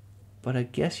 But I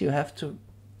guess you have to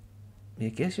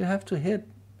hit.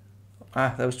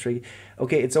 Ah, that was tricky.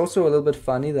 Okay, it's also a little bit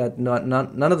funny that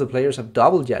none of the players have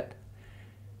doubled yet.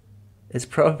 It's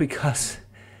probably because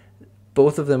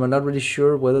both of them are not really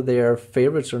sure whether they are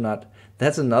favorites or not.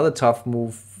 That's another tough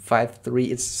move,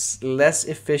 5-3. It's less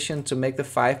efficient to make the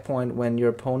 5 point when your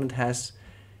opponent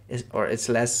it's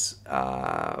less,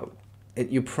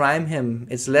 you prime him.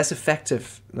 It's less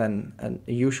effective than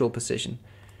a usual position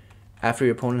after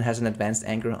your opponent has an advanced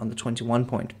anchor on the 21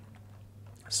 point.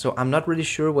 So I'm not really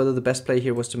sure whether the best play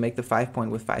here was to make the 5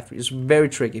 point with 5-3. It's very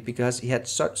tricky because he had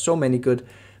so many good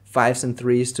 5s and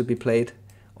 3s to be played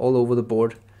all over the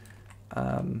board.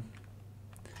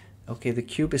 Okay, the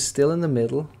cube is still in the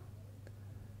middle.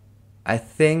 I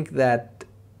think that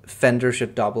Fender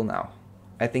should double now.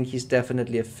 I think he's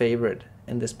definitely a favorite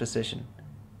in this position.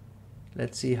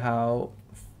 Let's see how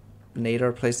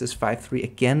Nader plays this 5-3.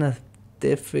 Again, a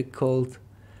difficult...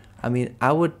 I mean,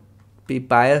 I would be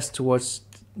biased towards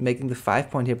making the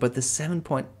 5 point here, but the 7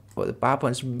 point or the bar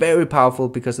point is very powerful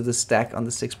because of the stack on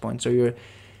the 6 point. So you're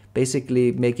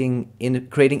basically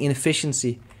creating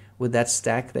inefficiency with that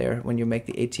stack there when you make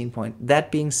the 18 point.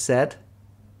 That being said,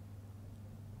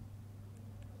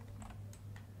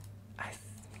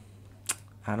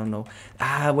 I don't know.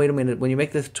 Wait a minute. When you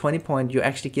make the 20 point, you're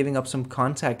actually giving up some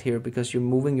contact here because you're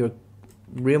moving your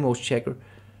rearmost checker.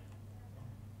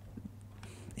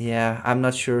 Yeah, I'm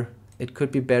not sure. It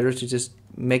could be better to just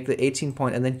make the 18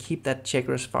 point and then keep that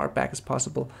checker as far back as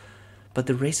possible. But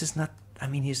the race is not... I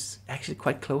mean, he's actually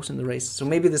quite close in the race. So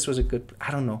maybe this was a good...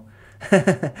 I don't know.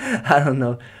 I don't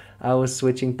know. I was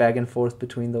switching back and forth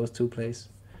between those two plays.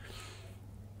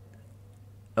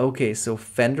 Okay, so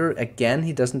Fender, again,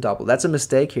 he doesn't double. That's a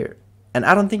mistake here. And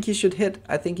I don't think he should hit.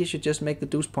 I think he should just make the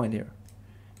deuce point here.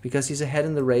 Because he's ahead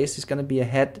in the race. He's going to be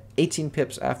ahead 18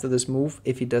 pips after this move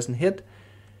if he doesn't hit.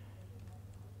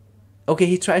 Okay,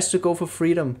 he tries to go for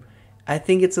freedom. I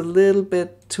think it's a little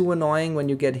bit too annoying when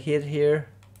you get hit here.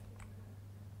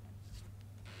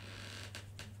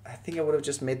 I think I would have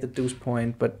just made the deuce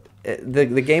point, but the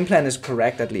game plan is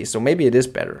correct at least, so maybe it is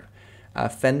better.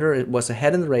 Fender was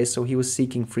ahead in the race, so he was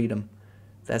seeking freedom.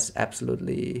 That's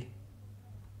absolutely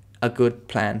a good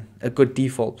plan, a good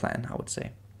default plan, I would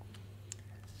say.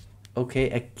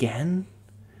 Okay, again,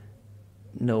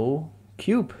 no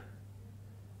cube.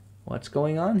 What's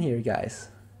going on here, guys?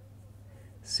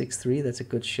 6-3, that's a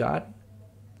good shot.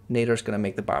 Nader's going to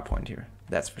make the bar point here.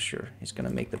 That's for sure. He's going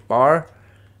to make the bar.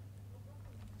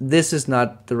 This is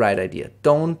not the right idea.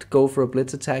 Don't go for a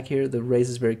blitz attack here. The race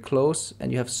is very close,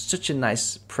 and you have such a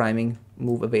nice priming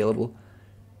move available.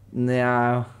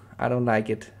 No, I don't like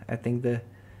it. I think the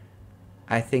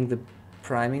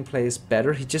priming play is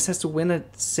better. He just has to win a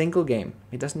single game.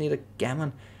 He doesn't need a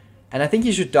gammon. And I think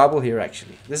he should double here,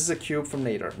 actually. This is a cube from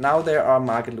Nader. Now there are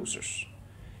market losers.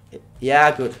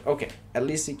 Yeah, good. Okay, at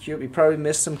least he cubed. He probably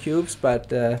missed some cubes, but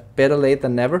better late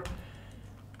than never.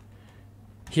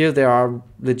 Here there are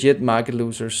legit market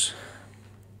losers.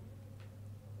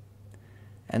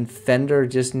 And Fender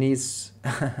just needs...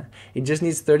 he just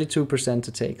needs 32%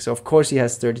 to take. So of course he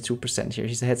has 32% here.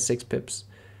 He's ahead 6 pips.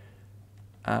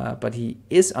 But he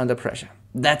is under pressure.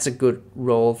 That's a good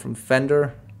roll from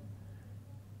Fender.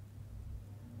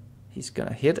 He's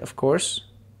gonna hit, of course.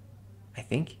 I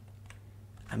think.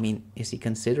 I mean, is he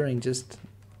considering just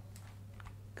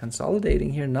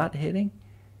consolidating here, not hitting?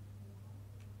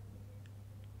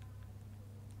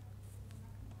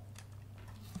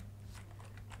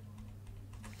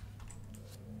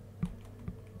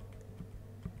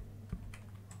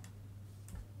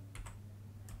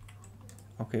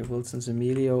 Okay, Wilson's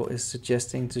Emilio is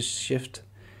suggesting to shift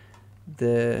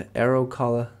the arrow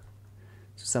color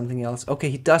to something else. Okay,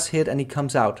 he does hit and he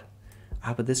comes out.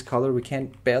 But this color, we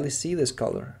can't barely see this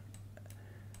color.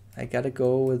 I gotta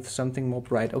go with something more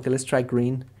bright. Okay, let's try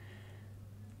green.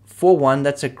 4-1,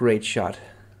 that's a great shot.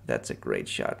 That's a great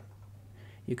shot.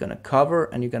 You're gonna cover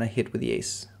and you're gonna hit with the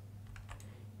ace.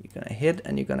 You're gonna hit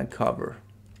and you're gonna cover.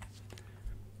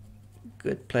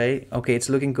 Good play. Okay, it's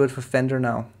looking good for Fender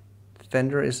now.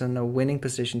 Fender is in a winning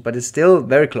position, but it's still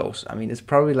very close. I mean, it's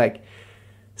probably like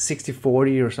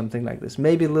 60-40 or something like this.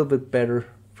 Maybe a little bit better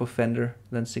for Fender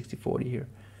than 60-40 here.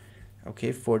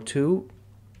 Okay, 4-2.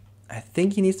 I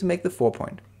think he needs to make the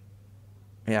 4-point.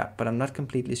 Yeah, but I'm not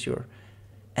completely sure.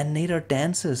 And Nader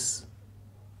dances.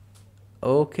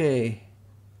 Okay.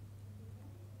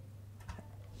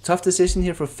 Tough decision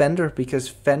here for Fender, because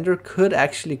Fender could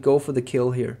actually go for the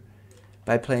kill here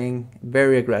by playing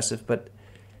very aggressive, but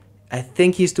I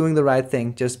think he's doing the right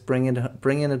thing, just bringing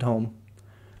it home.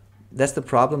 That's the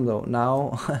problem though.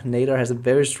 Now Nader has a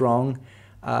very strong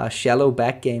shallow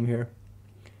back game here,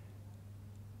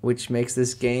 which makes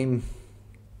this game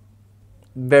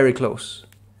very close.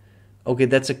 Okay,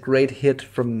 that's a great hit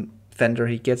from Fender.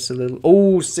 He gets a little...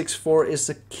 Oh, 6-4 is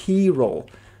a key roll.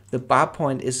 The bar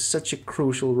point is such a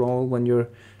crucial roll when you're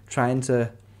trying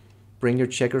to bring your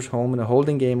checkers home in a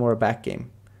holding game or a back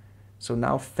game. So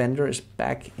now Fender is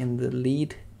back in the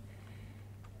lead.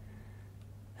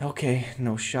 Okay,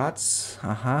 no shots.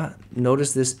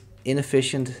 Notice this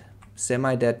inefficient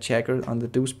semi-dead checker on the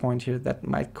deuce point here. That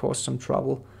might cause some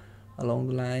trouble along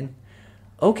the line.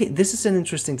 Okay, this is an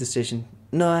interesting decision.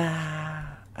 No,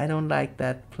 I don't like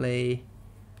that play.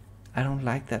 I don't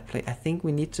like that play. I think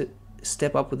we need to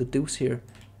step up with the deuce here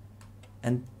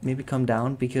and maybe come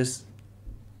down, because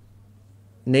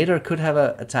Nader could have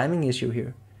a timing issue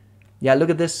here. Yeah, look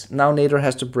at this. Now Nader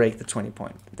has to break the 20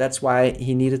 point. That's why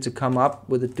he needed to come up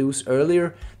with the deuce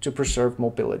earlier to preserve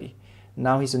mobility.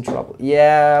 Now he's in trouble.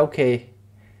 Yeah, okay.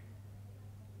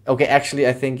 Okay, actually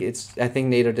I think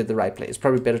Nader did the right play. It's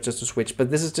probably better just to switch,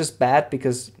 but this is just bad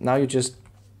because now you're just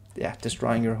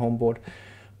destroying your home board.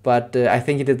 But I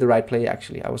think he did the right play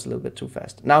actually. I was a little bit too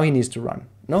fast. Now he needs to run.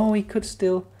 No, he could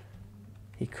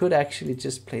actually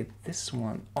just play this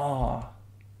one. Oh.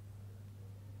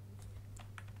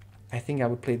 I think I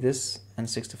would play this and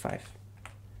 6-5.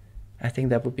 I think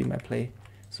that would be my play.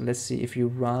 So let's see if you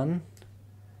run.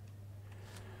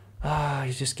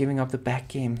 He's just giving up the back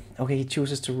game. Okay, he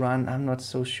chooses to run. I'm not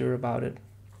so sure about it.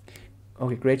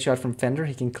 Okay, great shot from Fender.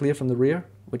 He can clear from the rear,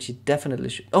 which he definitely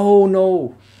should. Oh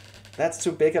no, that's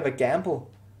too big of a gamble.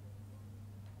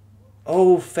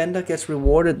 Oh, Fender gets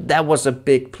rewarded. That was a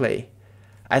big play.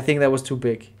 I think that was too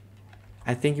big.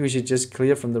 I think we should just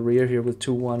clear from the rear here with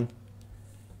 2-1.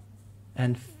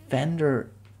 And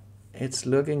Fender, it's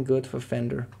looking good for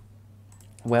Fender.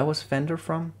 Where was Fender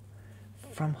from?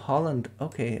 From Holland.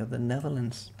 Okay, the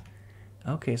Netherlands.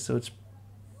 Okay, so it's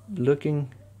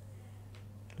looking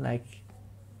like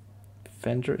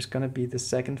Fender is gonna be the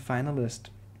second finalist.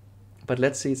 But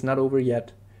let's see, it's not over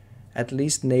yet. At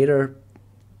least Nader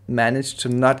managed to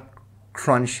not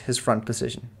crunch his front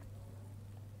position.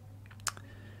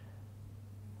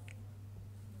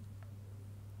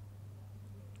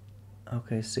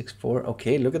 Okay, 6-4.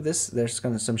 Okay, look at this. There's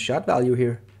gonna some shot value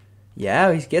here.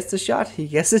 Yeah, he gets the shot. He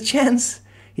gets a chance.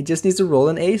 He just needs to roll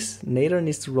an ace. Nader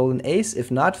needs to roll an ace.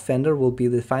 If not, Fender will be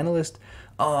the finalist.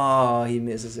 Oh, he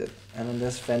misses it. And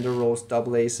unless Fender rolls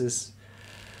double aces.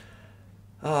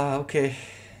 Okay.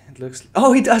 It looks...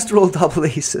 Oh, he does roll double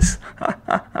aces.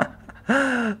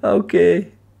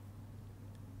 Okay.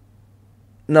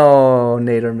 No,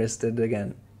 Nader missed it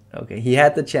again. Okay, he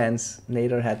had the chance.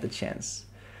 Nader had the chance.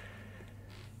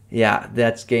 Yeah,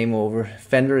 that's game over.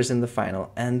 Fender is in the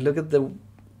final. And look at the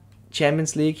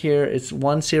Champions League here. It's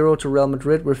 1-0 to Real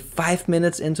Madrid. We're 5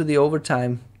 minutes into the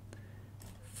overtime.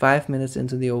 5 minutes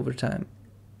into the overtime.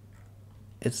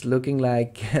 It's looking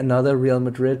like another Real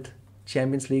Madrid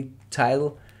Champions League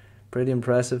title. Pretty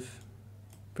impressive.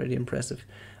 Pretty impressive.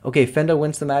 Okay, Fender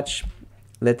wins the match.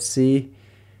 Let's see.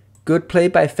 Good play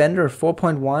by Fender,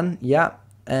 4.1. Yeah,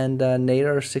 and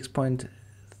Nader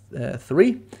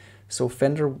 6.3. So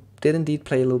Fender did indeed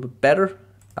play a little bit better.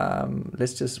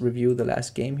 Let's just review the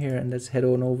last game here, and let's head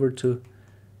on over to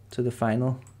the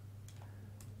final.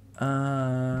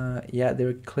 Yeah,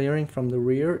 they're clearing from the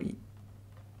rear.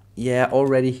 Yeah,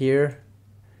 already here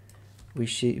we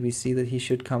see that he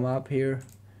should come up here.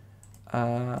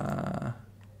 6-2.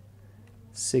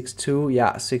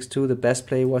 Yeah, 6-2. The best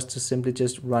play was to simply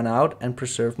just run out and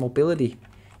preserve mobility.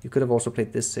 You could have also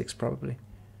played this 6 probably.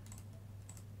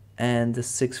 And the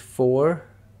 6-4.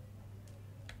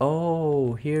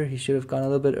 Oh, here he should have gone a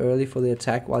little bit early for the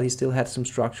attack while he still had some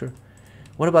structure.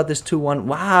 What about this 2-1?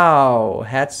 Wow,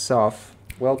 hats off.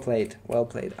 Well played, well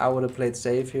played. I would have played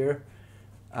safe here.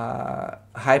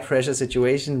 High pressure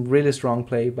situation, really strong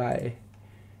play by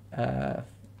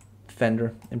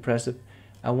Fender, impressive.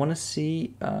 I want to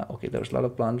see, okay, there was a lot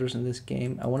of blunders in this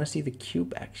game. I want to see the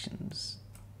cube actions.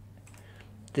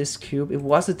 This cube, it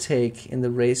was a take in the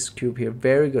race cube here,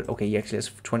 very good. Okay, he actually has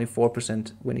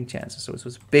 24% winning chances, so it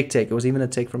was a big take. It was even a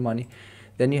take for money.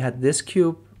 Then you had this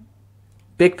cube,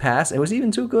 big pass. It was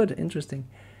even too good, interesting.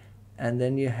 And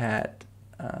then you had,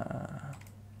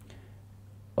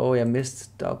 oh yeah,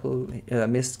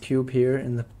 missed cube here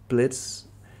in the blitz.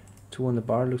 2 on the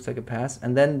bar, looks like a pass.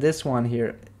 And then this one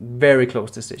here, very close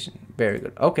decision. Very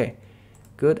good. Okay,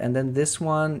 good. And then this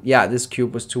one, yeah, this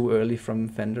cube was too early from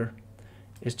Fender.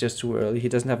 It's just too early. He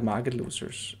doesn't have market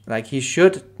losers. Like, he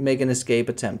should make an escape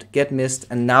attempt, get missed,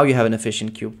 and now you have an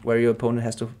efficient cube where your opponent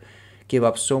has to give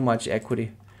up so much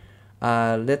equity.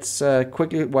 Let's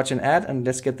quickly watch an ad and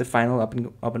let's get the final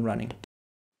up and running.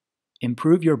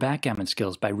 Improve your backgammon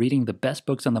skills by reading the best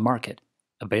books on the market.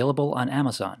 Available on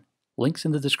Amazon. Links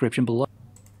in the description below.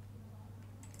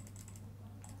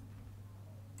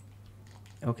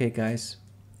 Okay, guys,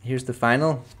 here's the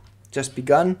final. Just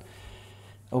begun.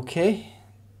 Okay,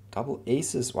 double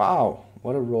aces. Wow,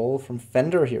 what a roll from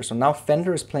Fender here. So now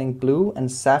Fender is playing blue and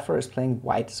Sapphire is playing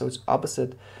white. So it's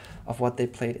opposite of what they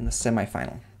played in the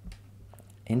semifinal.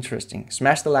 Interesting.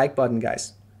 Smash the like button,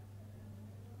 guys.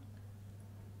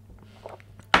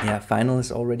 Yeah, final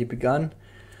has already begun.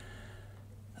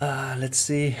 Let's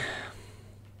see.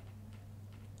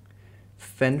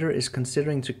 Fender is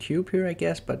considering to cube here, I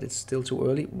guess, but it's still too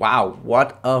early. Wow,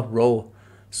 what a roll.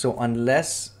 So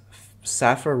unless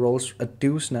Sapphire rolls a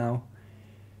deuce now,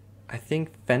 I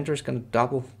think Fender is going to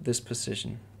double this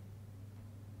position.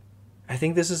 I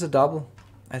think this is a double.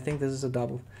 I think this is a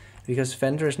double. Because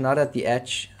Fender is not at the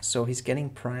edge, so he's getting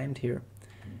primed here.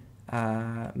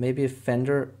 Maybe if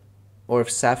Fender or if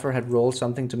Sapphire had rolled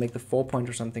something to make the 4-point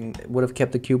or something, it would have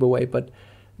kept the cube away, but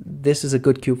this is a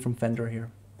good cube from Fender here.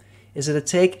 Is it a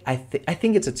take? I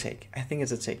think it's a take. I think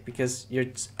it's a take because you're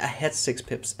ahead 6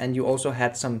 pips and you also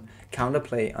had some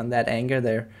counterplay on that anger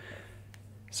there.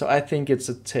 So I think it's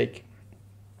a take.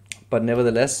 But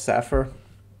nevertheless, Sapphire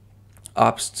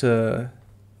opts to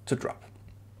drop.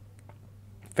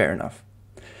 Fair enough.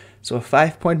 So a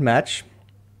 5-point match.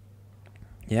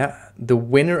 Yeah, the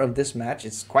winner of this match,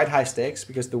 it's quite high stakes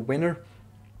because the winner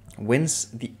wins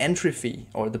the entry fee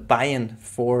or the buy-in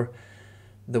for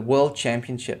the World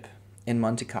Championship in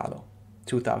Monte Carlo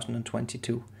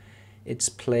 2022. It's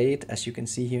played, as you can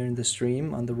see here in the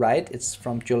stream on the right, it's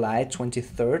from July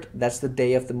 23rd. That's the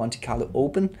day of the Monte Carlo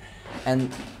Open.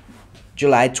 And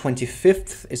July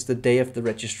 25th is the day of the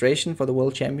registration for the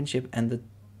World Championship. And the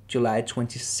July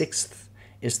 26th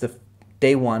is the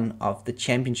day 1 of the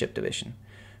championship division.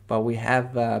 But we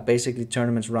have basically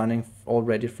tournaments running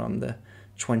already from the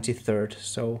 23rd.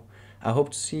 So I hope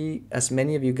to see as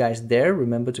many of you guys there.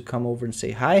 Remember to come over and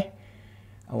say hi.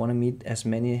 I want to meet as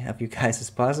many of you guys as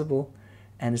possible.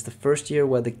 And it's the first year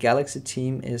where the Galaxy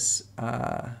team is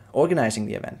organizing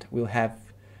the event. We'll have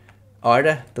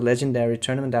Arda, the legendary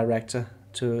tournament director,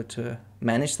 to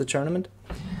manage the tournament.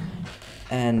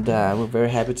 And we're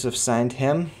very happy to have signed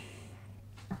him.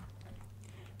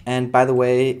 And by the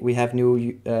way, we have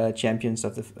new champions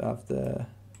of the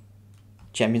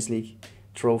Champions League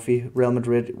trophy. Real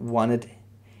Madrid won it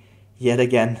yet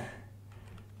again.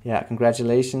 Yeah,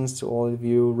 congratulations to all of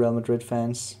you Real Madrid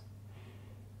fans.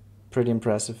 Pretty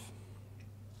impressive.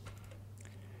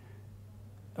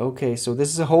 Okay, so this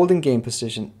is a holding game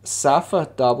position.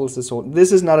 Safa doubles this hold.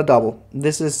 This is not a double.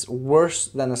 This is worse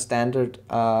than a standard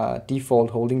default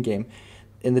holding game.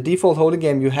 In the default holding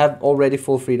game, you have already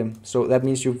full freedom. So that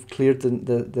means you've cleared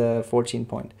the 14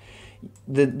 point.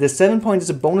 The 7 point is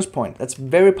a bonus point. That's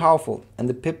very powerful. And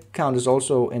the pip count is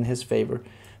also in his favor.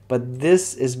 But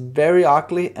this is very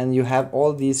ugly, and you have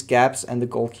all these gaps and the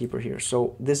goalkeeper here.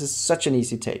 So this is such an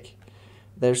easy take.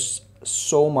 There's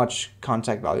so much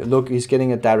contact value. Look, he's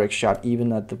getting a direct shot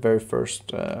even at the very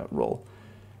first roll.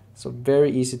 So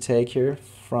very easy take here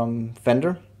from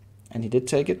Fender. And he did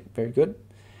take it. Very good.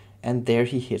 And there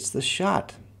he hits the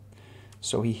shot.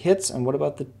 So he hits, and what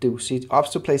about the deuce? He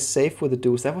opts to play safe with the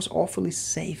deuce. That was awfully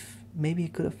safe. Maybe he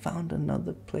could have found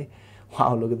another play.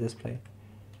 Wow, look at this play.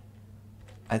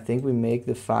 I think we make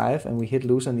the 5 and we hit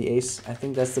loose on the ace. I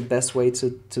think that's the best way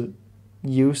to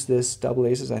use this double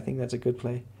aces. I think that's a good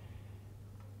play.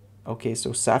 Okay,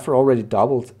 so Sapphire already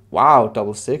doubled. Wow,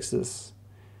 double sixes.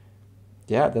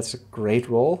 Yeah, that's a great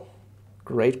roll.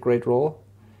 Great roll.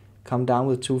 Come down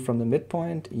with 2 from the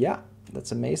midpoint. Yeah,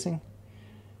 that's amazing.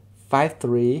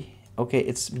 5-3. Okay,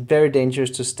 it's very dangerous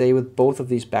to stay with both of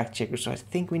these back checkers. So I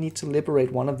think we need to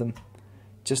liberate one of them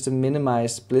just to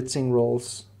minimize blitzing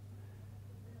rolls.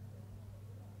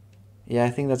 Yeah, I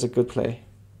think that's a good play.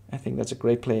 I think that's a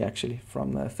great play actually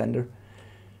from Fender.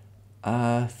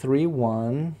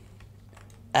 3-1.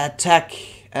 Attack,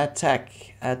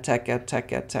 attack, attack,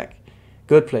 attack, attack.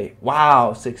 Good play.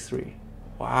 Wow, 6-3.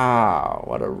 Wow,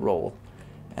 what a roll.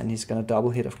 And he's gonna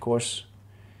double hit, of course.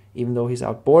 Even though he's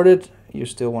outboarded, you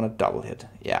still want to double hit.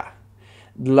 Yeah.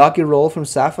 Lucky roll from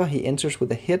Safa. He enters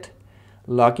with a hit.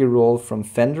 Lucky roll from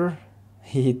Fender.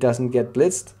 He doesn't get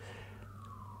blitzed.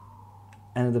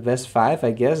 And the best 5,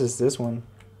 I guess, is this one.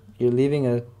 You're leaving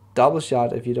a double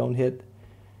shot if you don't hit.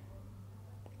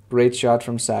 Great shot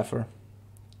from Safa.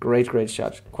 Great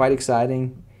shot. Quite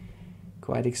exciting.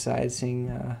 Quite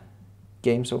exciting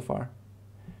game so far.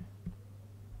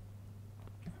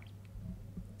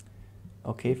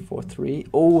 Okay, 4-3.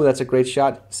 Oh, that's a great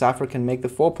shot. Safa can make the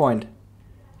 4-point.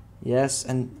 Yes,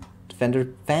 and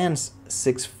Fender fans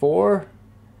 6-4.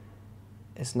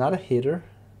 It's not a hitter,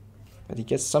 but he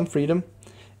gets some freedom.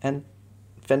 And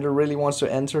Fender really wants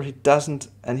to enter. He doesn't,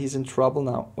 and he's in trouble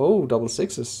now. Oh, double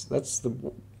sixes. That's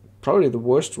probably the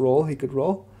worst roll he could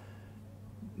roll.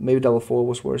 Maybe double 4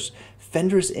 was worse.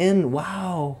 Fender's in.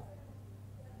 Wow.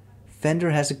 Fender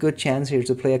has a good chance here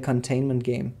to play a containment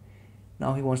game.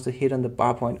 Now he wants to hit on the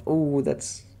bar point. Oh,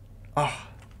 that's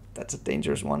a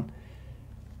dangerous one.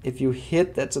 If you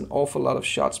hit, that's an awful lot of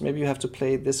shots. Maybe you have to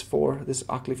play this 4, this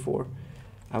ugly 4.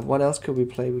 What else could we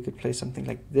play? We could play something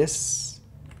like this.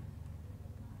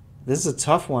 This is a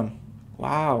tough one.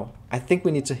 Wow. I think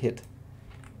we need to hit.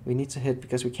 We need to hit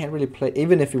because we can't really play.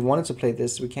 Even if we wanted to play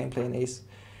this, we can't play an ace.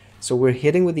 So we're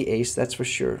hitting with the ace, that's for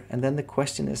sure. And then the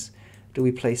question is, do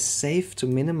we play safe to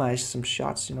minimize some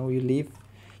shots? You know,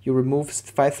 you remove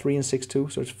 5-3 and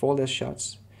 6-2, so it's 4 less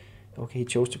shots. Okay, he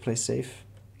chose to play safe.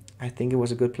 I think it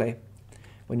was a good play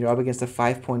when you're up against a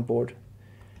 5-point board.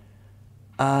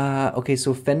 Okay,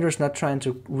 so Fender's not trying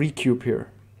to recube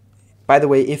here. By the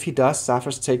way, if he does,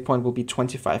 Safa's take point will be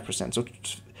 25%. So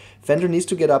Fender needs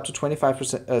to get up to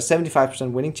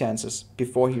 75% winning chances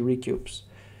before he recubes.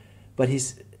 But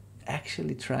he's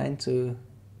actually trying to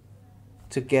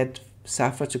get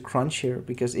Safa to crunch here,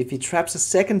 because if he traps a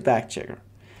second back checker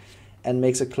and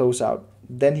makes a closeout,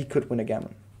 then he could win a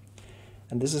gammon.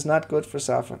 And this is not good for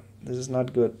Safa. This is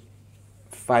not good.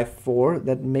 5-4,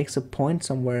 that makes a point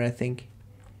somewhere, I think.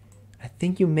 I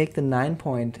think you make the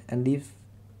 9-point and leave.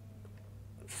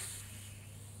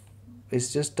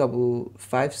 It's just double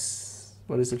 5.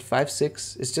 What is it?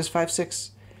 5-6. It's just 5-6.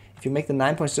 If you make the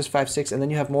 9 points, just 5-6, and then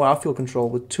you have more outfield control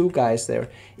with 2 guys there.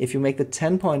 If you make the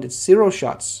 10-point, it's 0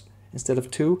 shots instead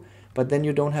of 2. But then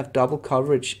you don't have double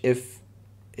coverage if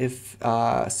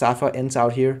Safa ends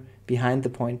out here behind the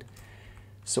point.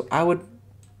 So I would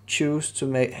choose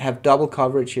to have double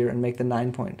coverage here and make the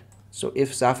 9-point. So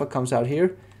if Safa comes out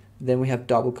here, then we have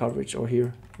double coverage, or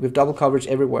here. We have double coverage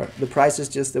everywhere. The price is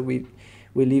just that we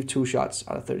leave 2 shots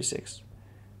out of 36.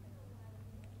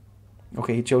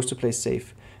 Okay, he chose to play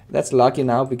safe. That's lucky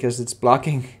now because it's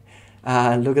blocking.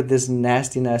 Look at this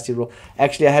nasty roll.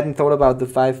 Actually, I hadn't thought about the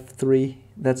 5-3.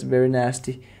 That's very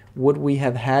nasty. Would we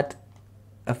have had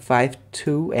a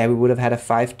 5-2? Yeah, we would have had a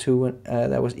 5-2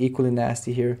 that was equally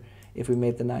nasty here if we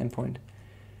made the 9-point.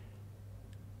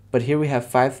 But here we have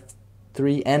 5-3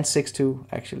 and 6-2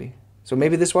 actually. So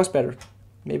maybe this was better.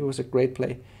 Maybe it was a great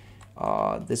play.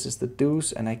 This is the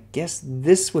deuce, and I guess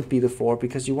this would be the 4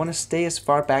 because you want to stay as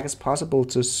far back as possible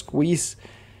to squeeze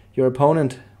your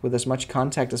opponent with as much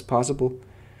contact as possible.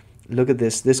 Look at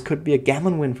this. This could be a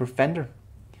gammon win for Fender.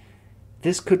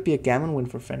 This could be a gammon win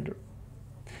for Fender.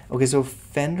 Okay, so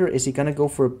Fender, is he going to go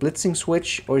for a blitzing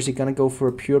switch or is he going to go for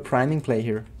a pure priming play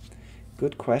here?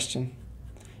 Good question.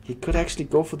 He could actually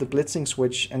go for the blitzing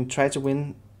switch and try to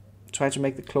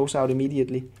make the closeout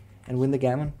immediately and win the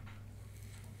gammon.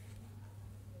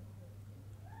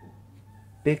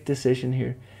 Big decision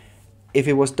here. If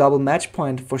it was double match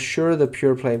point, for sure the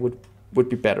pure play would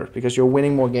be better because you're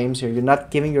winning more games here. You're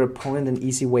not giving your opponent an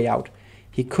easy way out.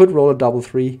 He could roll a double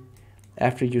 3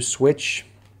 after you switch.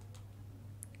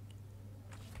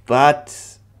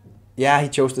 But yeah, he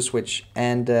chose to switch.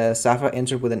 And Safa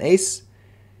entered with an ace.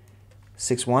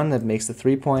 6-1, that makes the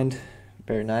 3-point.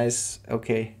 Very nice.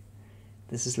 Okay.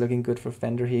 This is looking good for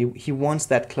Fender. He wants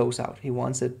that closeout. He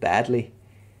wants it badly.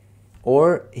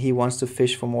 Or he wants to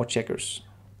fish for more checkers.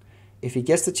 If he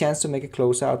gets the chance to make a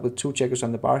closeout with 2 checkers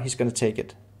on the bar, he's going to take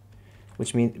it.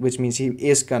 Which means he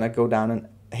is going to go down and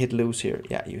hit loose here.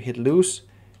 Yeah, you hit loose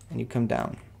and you come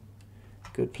down.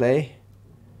 Good play.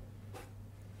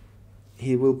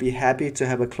 He will be happy to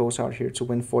have a closeout here to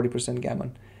win 40%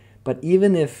 gammon. But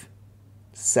even if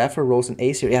Safa rolls an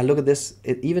ace here, yeah, look at this.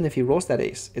 Even if he rolls that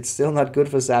ace, it's still not good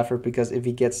for Safa because if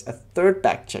he gets a 3rd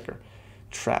back checker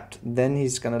trapped, then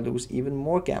he's going to lose even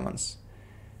more gammons.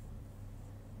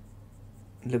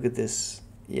 Look at this.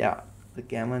 Yeah, the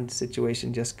gammon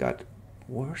situation just got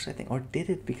worse, I think. Or did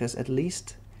it? Because at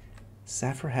least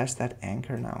Saffer has that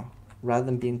anchor now, rather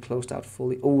than being closed out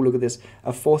fully. Oh, look at this.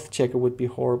 A fourth checker would be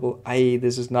horrible.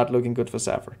 This is not looking good for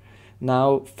Saffer.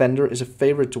 Now Fender is a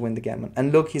favorite to win the gammon.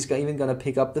 And look, he's even going to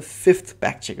pick up the fifth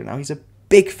back checker. Now he's a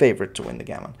big favorite to win the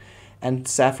gammon. And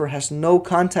Saffer has no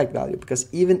contact value, because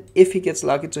even if he gets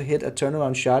lucky to hit a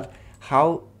turnaround shot,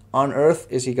 how on earth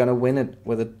is he going to win it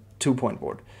with a 2-point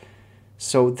board?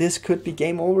 So this could be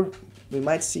game over. We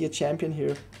might see a champion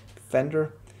here.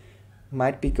 Fender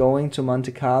might be going to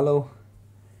Monte Carlo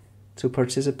to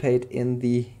participate in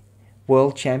the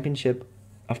World Championship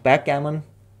of Backgammon.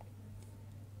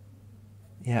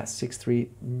 Yeah, 6-3.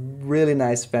 Really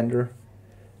nice Fender.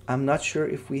 I'm not sure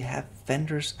if we have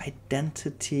Fender's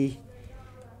identity.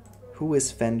 Who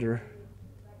is Fender?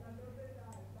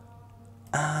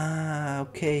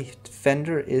 Okay.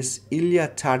 Fender is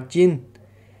Ilya Targin.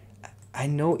 I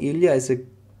know Ilya is a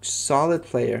solid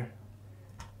player.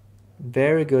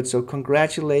 Very good. So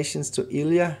congratulations to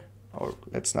Ilya. Or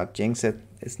let's not jinx it.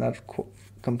 It's not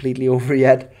completely over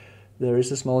yet. There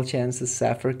is a small chance that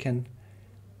Saffer can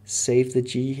save the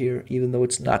G here, even though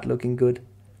it's not looking good.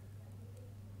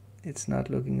 It's not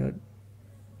looking good.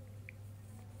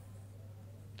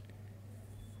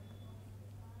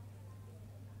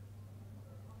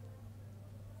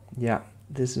 Yeah,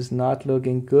 this is not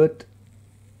looking good.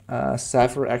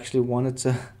 Saffer actually wanted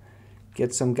to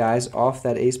get some guys off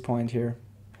that ace point here.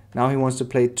 Now he wants to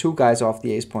play 2 guys off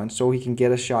the ace point so he can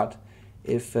get a shot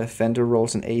if Fender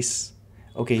rolls an ace.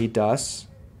 Okay, he does.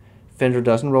 Fender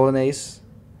doesn't roll an ace.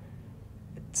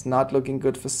 It's not looking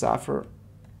good for Saffer.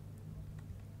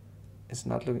 It's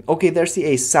not looking... Okay, there's the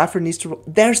ace. Saffer needs to roll...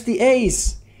 There's the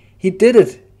ace! He did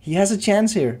it. He has a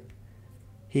chance here.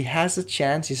 He has a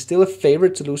chance. He's still a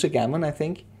favorite to lose a gammon, I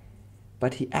think.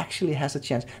 But he actually has a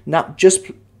chance. Now, just...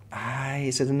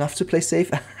 is it enough to play safe?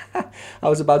 I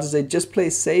was about to say, just play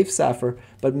safe, Saffer.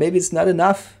 But maybe it's not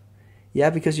enough. Yeah,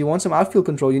 because you want some outfield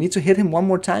control. You need to hit him one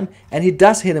more time. And he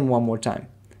does hit him one more time.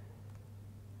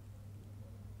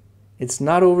 It's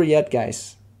not over yet,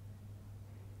 guys.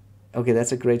 Okay,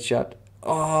 that's a great shot.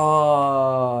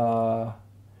 Oh,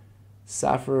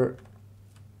 Saffer.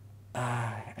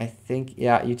 I think,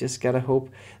 yeah, you just gotta hope.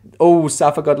 Oh,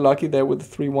 Saffer got lucky there with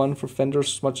the 3-1 for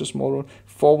Fender's much a small roll.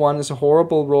 4-1 is a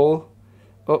horrible roll.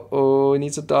 Uh-oh, he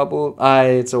needs a double.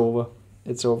 It's over.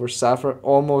 It's over. Saffer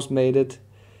almost made it.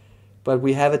 But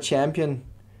we have a champion.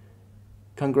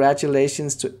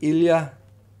 Congratulations to Ilya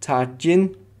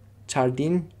Tardin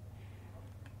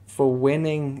for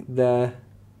winning the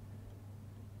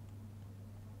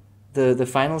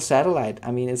final satellite.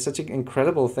 I mean, it's such an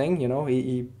incredible thing, you know.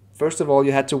 He first of all,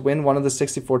 you had to win one of the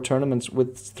 64 tournaments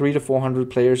with 300 to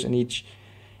 400 players in each,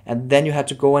 and then you had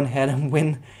to go ahead and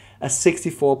win a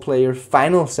 64 player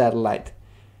final satellite.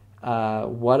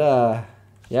 What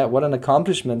an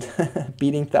accomplishment,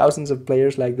 beating thousands of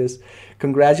players like this.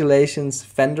 Congratulations,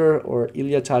 Fender or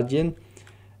Ilya Tardin.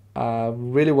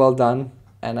 Really well done,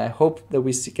 and I hope that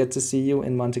we get to see you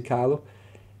in Monte Carlo.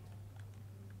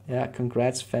 Yeah,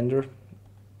 congrats, Fender.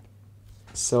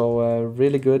 So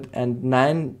really good. And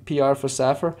 9 PR for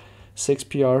Saffer, 6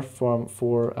 PR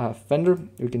for Fender.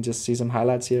 We can just see some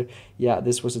highlights here. Yeah,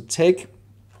 this was a take.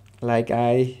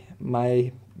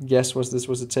 My guess was this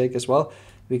was a take as well,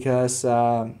 because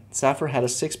Saffer had a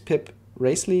 6-pip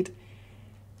race lead,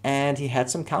 and he had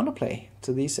some counterplay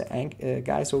to these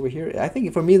guys over here. I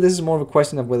think for me this is more of a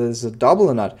question of whether it's a double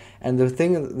or not. And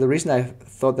the reason I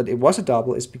thought that it was a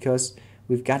double is because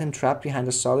we've got him trapped behind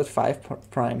a solid 5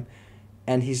 prime,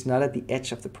 and he's not at the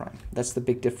edge of the prime. That's the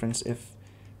big difference. If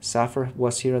Saffer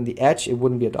was here on the edge, it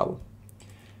wouldn't be a double.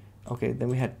 Okay, then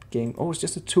we had game. Oh, it's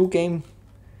just a two-game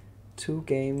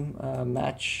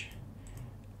match.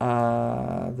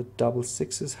 The double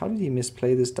sixes. How did he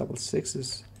misplay this double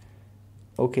sixes?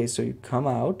 Okay, so you come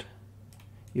out,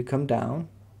 you come down.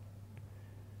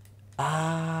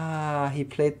 He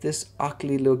played this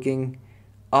ugly 6.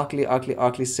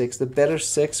 The better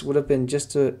 6 would have been just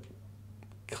to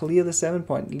clear the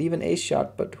 7-point, leave an ace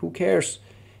shot, but who cares?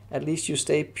 At least you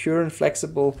stay pure and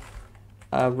flexible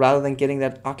rather than getting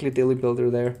that ugly dilly builder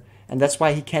there. And that's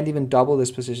why he can't even double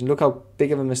this position. Look how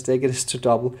big of a mistake it is to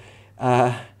double.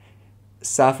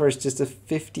 Saffer is just a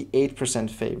 58%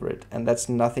 favorite, and that's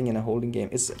nothing in a holding game.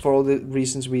 It's for all the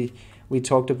reasons we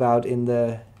talked about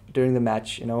during the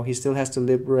match. You know, he still has to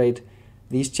liberate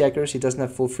these checkers. He doesn't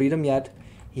have full freedom yet.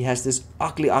 He has this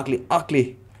ugly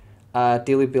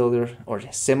dilly builder or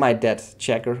semi-dead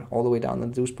checker all the way down the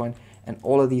deuce point, and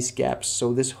all of these gaps.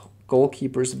 So this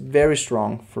goalkeeper is very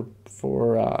strong for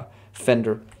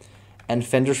Fender. And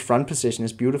Fender's front position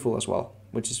is beautiful as well,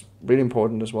 which is really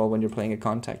important as well when you're playing a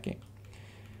contact game.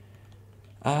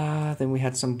 Then we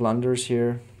had some blunders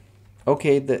here.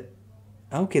 Okay,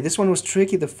 this one was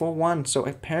tricky, the 4-1. So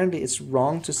apparently it's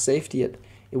wrong to safety it.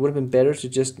 It would have been better to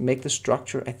just make the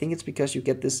structure. I think it's because you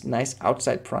get this nice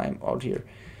outside prime out here,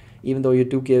 even though you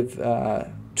do give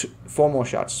 4 more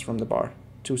shots from the bar,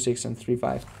 2-6 and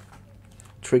 3-5.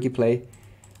 Tricky play.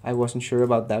 I wasn't sure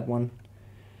about that one.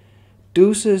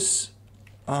 Deuces.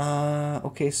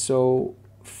 Okay, so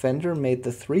Fender made the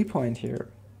 3-point here.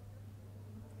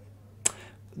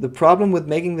 The problem with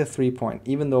making the 3-point,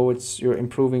 even though you're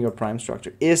improving your prime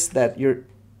structure, is that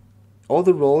all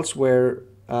the rolls where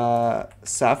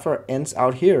Sapphire ends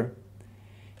out here,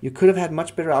 you could have had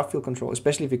much better outfield control,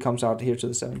 especially if he comes out here to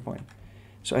the 7-point.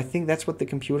 So I think that's what the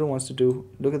computer wants to do.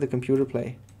 Look at the computer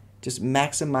play. Just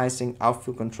maximizing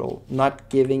outfield control, not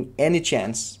giving any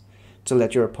chance to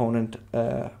let your opponent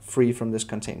free from this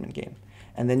containment game.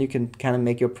 And then you can kind of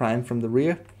make your prime from the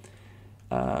rear.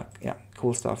 Yeah,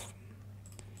 cool stuff.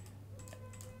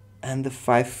 And the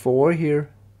 5-4 here.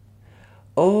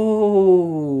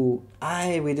 Oh,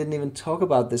 we didn't even talk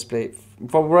about this play.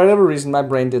 For whatever reason, my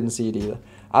brain didn't see it either.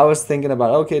 I was thinking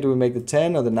about, okay, do we make the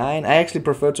 10 or the 9? I actually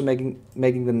prefer to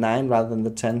making the 9 rather than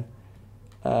the 10.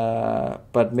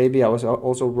 But maybe I was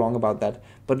also wrong about that.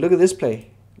 But look at this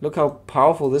play. Look how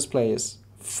powerful this play is.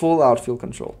 Full outfield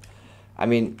control. I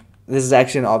mean, this is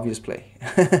actually an obvious play.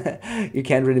 You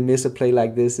can't really miss a play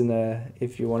like this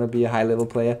if you want to be a high-level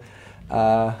player.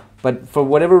 But for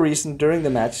whatever reason, during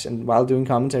the match and while doing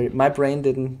commentary, my brain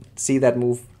didn't see that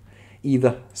move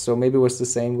either. So maybe it was the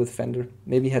same with Fender.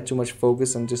 Maybe he had too much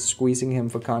focus on just squeezing him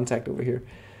for contact over here.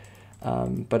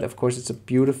 But of course, it's a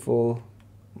beautiful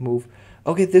move.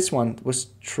 Okay, this one was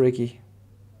tricky.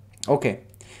 Okay,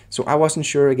 so I wasn't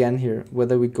sure again here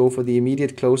whether we go for the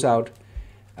immediate closeout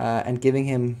and giving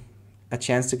him a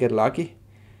chance to get lucky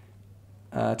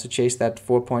to chase that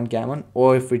 4-point gammon,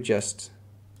 or if we just...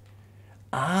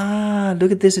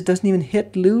 look at this, it doesn't even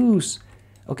hit loose.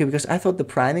 Okay, because I thought the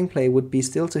priming play would be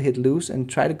still to hit loose and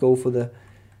try to go for the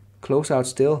closeout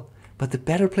still. But the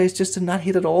better play is just to not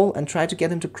hit at all and try to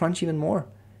get him to crunch even more.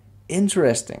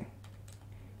 Interesting.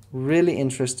 Really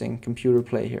interesting computer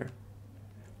play here.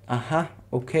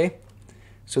 Okay.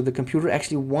 So the computer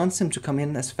actually wants him to come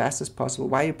in as fast as possible.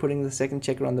 Why are you putting the second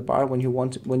checker on the bar when you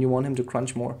want him to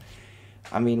crunch more?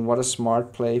 I mean, what a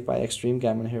smart play by Extreme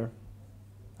Gammon here.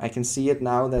 I can see it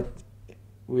now that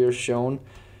we are shown.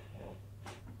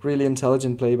 Really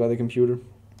intelligent play by the computer.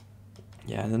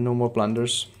 Yeah, and then no more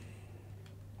blunders.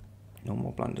 No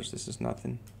more blunders. This is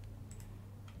nothing.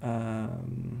 Yeah,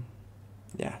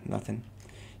 nothing.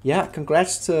 Yeah,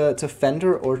 congrats to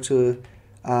Fender or to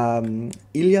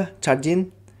Ilya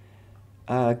Tardin.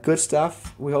 Good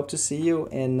stuff. We hope to see you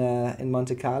in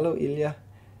Monte Carlo, Ilya.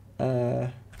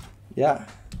 Yeah.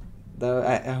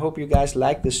 I hope you guys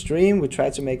like the stream. We try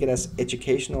to make it as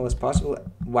educational as possible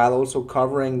while also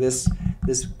covering this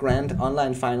grand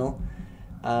online final.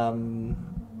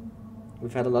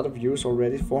 We've had a lot of views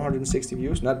already, 460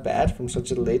 views, not bad from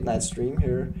such a late night stream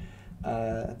here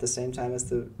at the same time as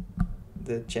the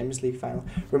Champions League final.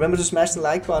 Remember to smash the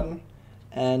like button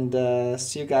and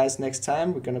see you guys next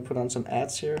time. We're going to put on some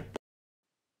ads here.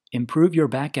 Improve your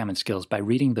backgammon skills by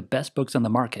reading the best books on the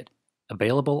market,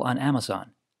 available on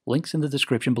Amazon. Links in the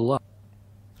description below.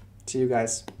 See you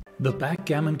guys. The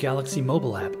Backgammon Galaxy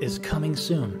mobile app is coming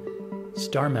soon.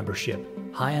 Star membership,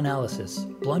 high analysis,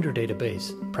 blunder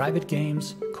database, private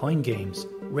games, coin games,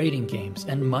 rating games,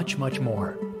 and much, much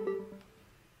more.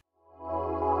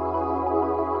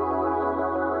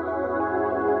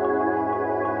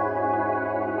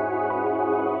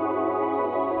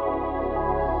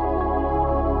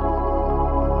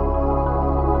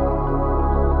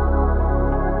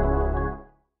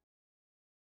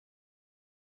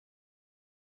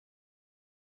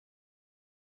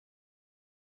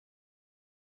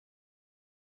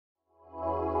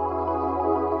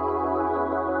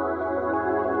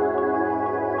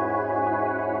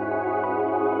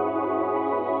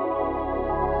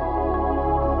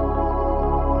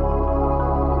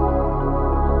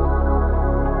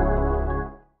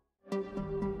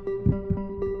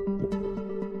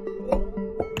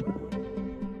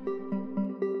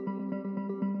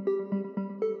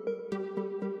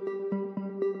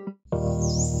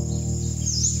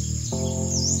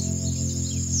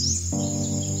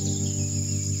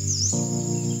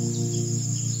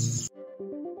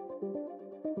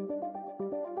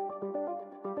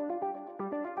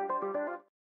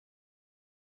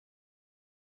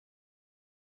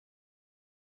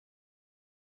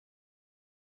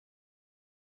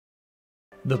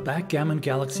 The Backgammon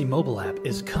Galaxy mobile app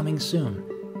is coming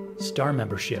soon. Star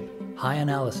membership, high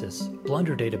analysis,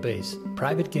 blunder database,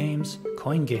 private games,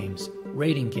 coin games,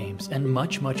 rating games, and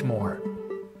much, much more.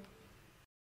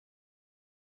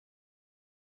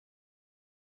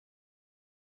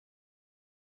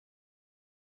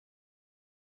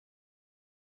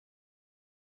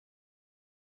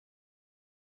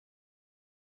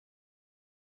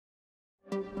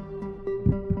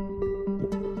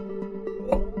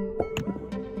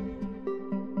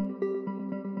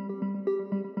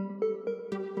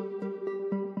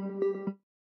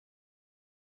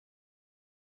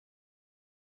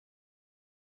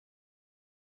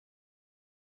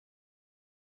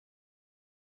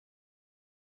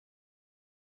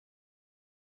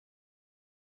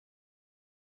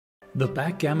 The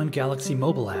Backgammon Galaxy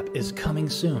mobile app is coming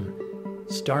soon.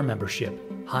 Star membership,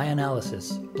 high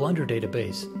analysis, blunder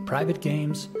database, private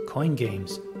games, coin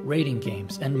games, rating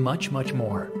games, and much, much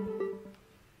more.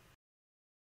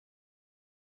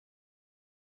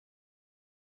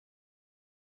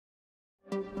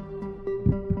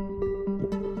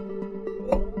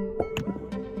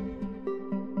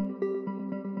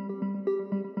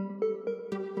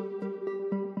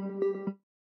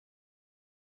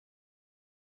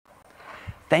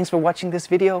 Thanks for watching this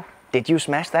video. Did you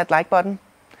smash that like button?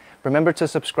 Remember to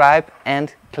subscribe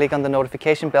and click on the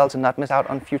notification bell to not miss out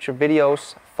on future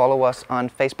videos. Follow us on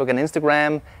Facebook and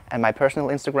Instagram, and my personal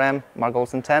Instagram,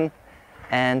 markolsen10,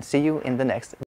 and see you in the next video.